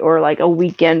night or like a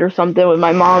weekend or something with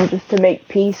my mom just to make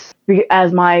peace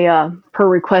as my per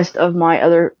request of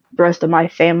the rest of my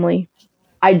family.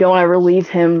 I don't ever leave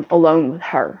him alone with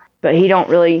her. But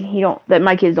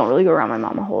my kids don't really go around my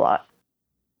mom a whole lot.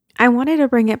 I wanted to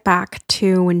bring it back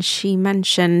to when she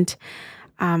mentioned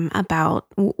about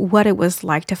what it was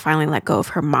like to finally let go of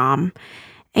her mom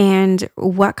and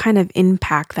what kind of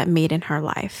impact that made in her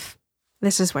life.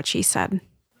 This is what she said.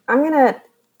 I'm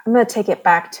gonna take it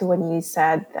back to when you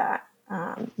said that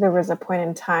there was a point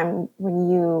in time when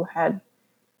you had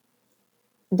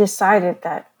decided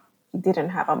that you didn't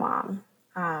have a mom.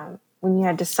 When you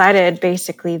had decided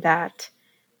basically that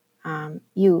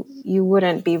you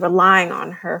wouldn't be relying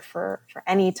on her for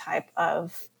any type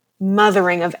of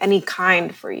mothering of any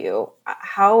kind for you.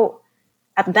 How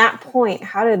at that point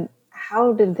how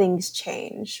did things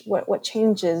change? What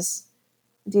changes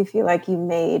do you feel like you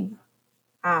made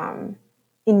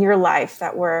in your life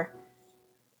that were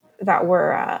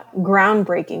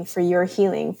groundbreaking for your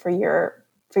healing, for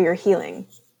your healing?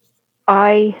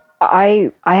 I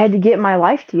had to get my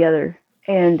life together,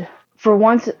 and for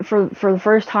the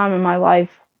first time in my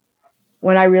life,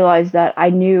 when I realized that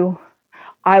I knew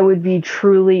I would be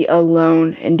truly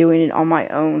alone and doing it on my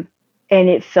own, and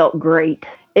it felt great.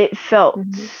 It felt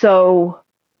so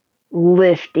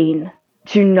lifting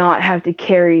to not have to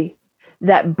carry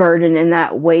that burden and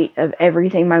that weight of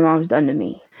everything my mom's done to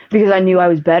me, because I knew I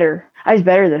was better. I was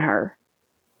better than her.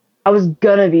 I was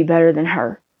gonna be better than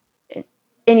her in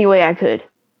any way I could.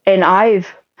 And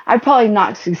I've probably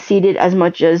not succeeded as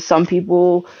much as some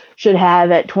people should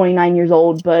have at 29 years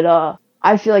old, but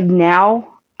I feel like now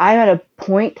I'm at a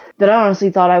point that I honestly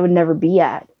thought I would never be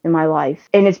at in my life.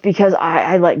 And it's because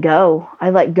I let go. I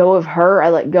let go of her. I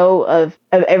let go of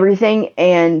everything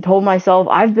and told myself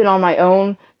I've been on my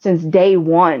own since day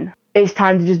one. It's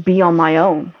time to just be on my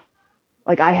own.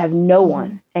 Like, I have no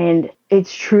one, and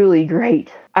it's truly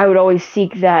great. I would always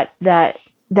seek that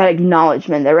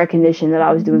acknowledgement, that recognition that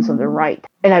I was doing something right,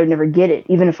 and I would never get it,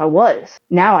 even if I was.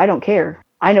 Now I don't care.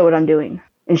 I know what I'm doing,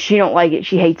 and she don't like it.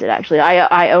 She hates it, actually.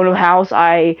 I own a house.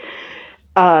 I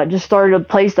just started a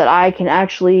place that I can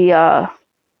actually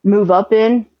move up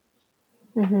in.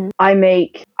 I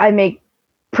make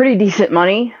pretty decent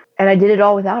money, and I did it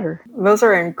all without her. Those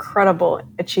are incredible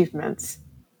achievements.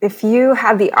 If you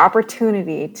had the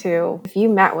opportunity to, if you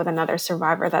met with another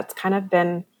survivor that's kind of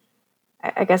been,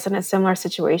 I guess, in a similar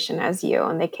situation as you,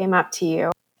 and they came up to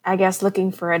you, I guess,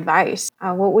 looking for advice,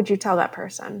 what would you tell that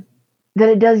person? That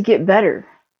it does get better.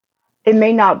 It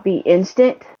may not be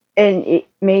instant, and it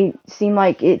may seem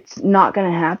like it's not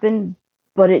going to happen,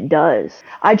 but it does.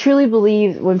 I truly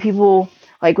believe when people,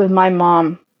 like with my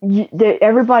mom,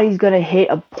 everybody's going to hit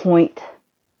a point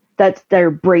that's their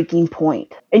breaking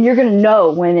point, and you're going to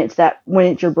know when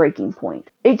it's your breaking point.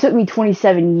 It took me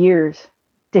 27 years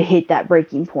to hit that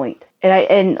breaking point.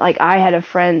 And I had a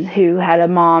friend who had a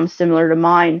mom similar to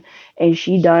mine, and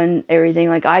she done everything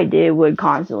like I did, would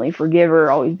constantly forgive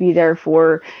her, always be there for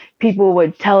her. People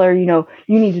would tell her, you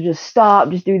need to just stop,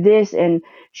 just do this, and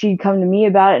she'd come to me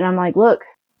about it, and I'm like, look,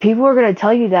 people are going to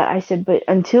tell you that. I said, but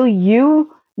until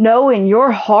you know in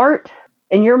your heart,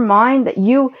 in your mind, that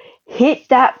you hit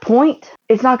that point,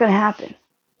 it's not going to happen.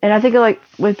 And I think, like,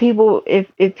 with people,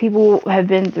 if people have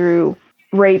been through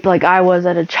rape like I was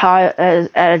at a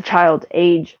child's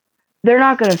age, they're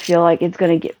not going to feel like it's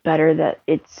going to get better, that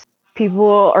it's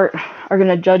people are going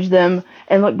to judge them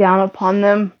and look down upon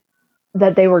them,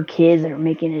 that they were kids that are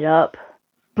making it up.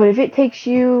 But if it takes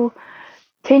you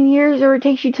 10 years or it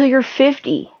takes you till you're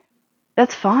 50,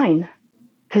 that's fine,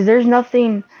 because there's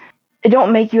nothing, it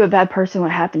don't make you a bad person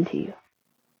what happened to you.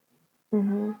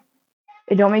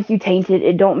 It don't make you tainted.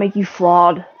 It don't make you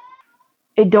flawed.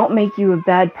 It don't make you a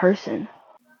bad person.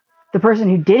 The person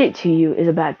who did it to you is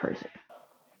a bad person.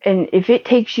 And if it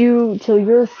takes you till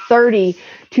you're 30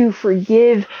 to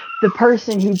forgive the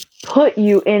person who put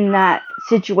you in that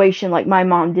situation like my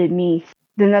mom did me,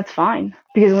 then that's fine.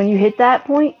 Because when you hit that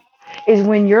point is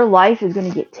when your life is going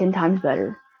to get 10 times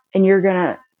better. And you're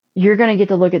going to get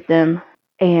to look at them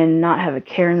and not have a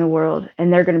care in the world.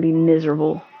 And they're going to be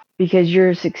miserable because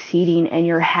you're succeeding and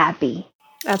you're happy.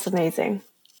 That's amazing.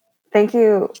 Thank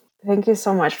you Thank you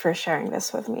so much for sharing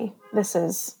this with me.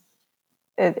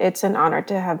 It's an honor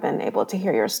to have been able to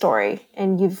hear your story,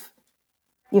 and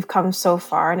you've come so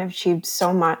far and achieved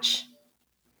so much,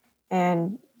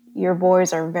 and your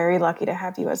boys are very lucky to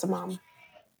have you as a mom.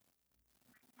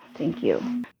 Thank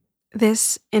you.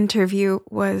 This interview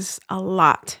was a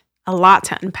lot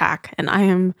to unpack, and I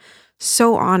am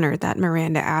so honored that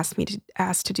Miranda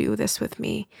asked to do this with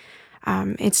me.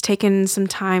 It's taken some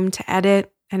time to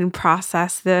edit and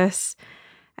process this,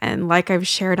 and like I've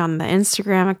shared on the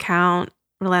Instagram account,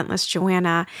 Relentless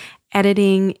Joanna,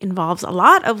 editing involves a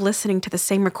lot of listening to the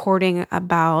same recording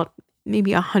about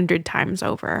maybe 100 times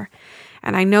over.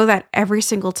 And I know that every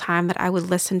single time that I would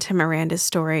listen to Miranda's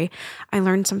story, I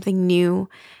learned something new,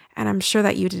 and I'm sure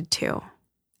that you did too.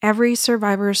 Every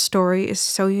survivor's story is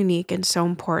so unique and so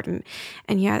important,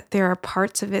 and yet there are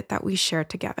parts of it that we share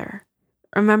together.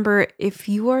 Remember, if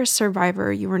you are a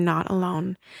survivor, you are not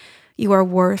alone. You are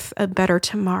worth a better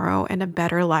tomorrow and a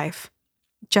better life.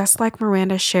 Just like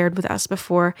Miranda shared with us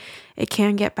before, it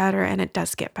can get better, and it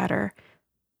does get better.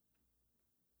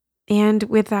 And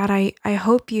with that, I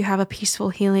hope you have a peaceful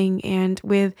healing, and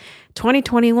with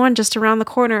 2021 just around the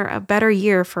corner, a better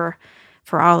year for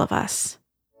all of us.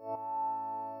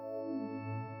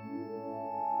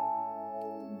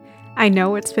 I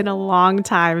know it's been a long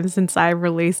time since I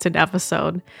released an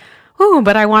episode.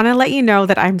 But I want to let you know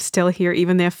that I'm still here,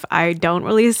 even if I don't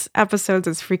release episodes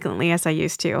as frequently as I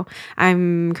used to.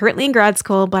 I'm currently in grad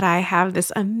school, but I have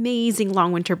this amazing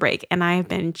long winter break, and I've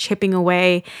been chipping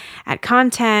away at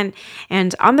content.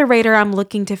 And on the radar, I'm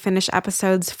looking to finish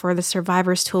episodes for the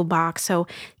Survivor's Toolbox, so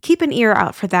keep an ear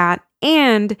out for that.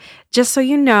 And just so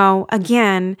you know,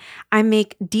 again, I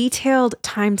make detailed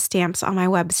timestamps on my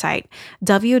website,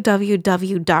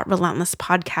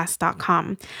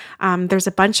 www.relentlesspodcast.com. There's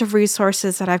a bunch of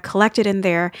resources that I've collected in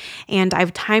there, and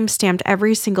I've timestamped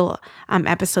every single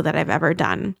episode that I've ever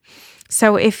done.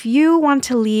 So if you want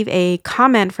to leave a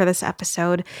comment for this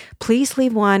episode, please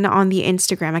leave one on the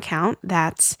Instagram account.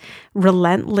 That's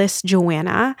Relentless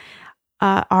Joanna.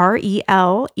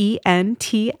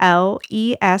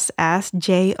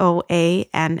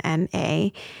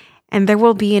 RelentlessJoanna. And there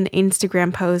will be an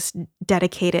Instagram post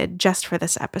dedicated just for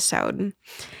this episode.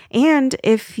 And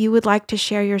if you would like to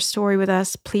share your story with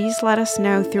us, please let us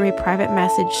know through a private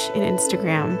message in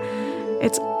Instagram.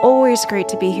 It's always great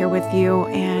to be here with you,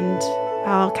 and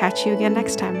I'll catch you again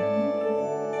next time.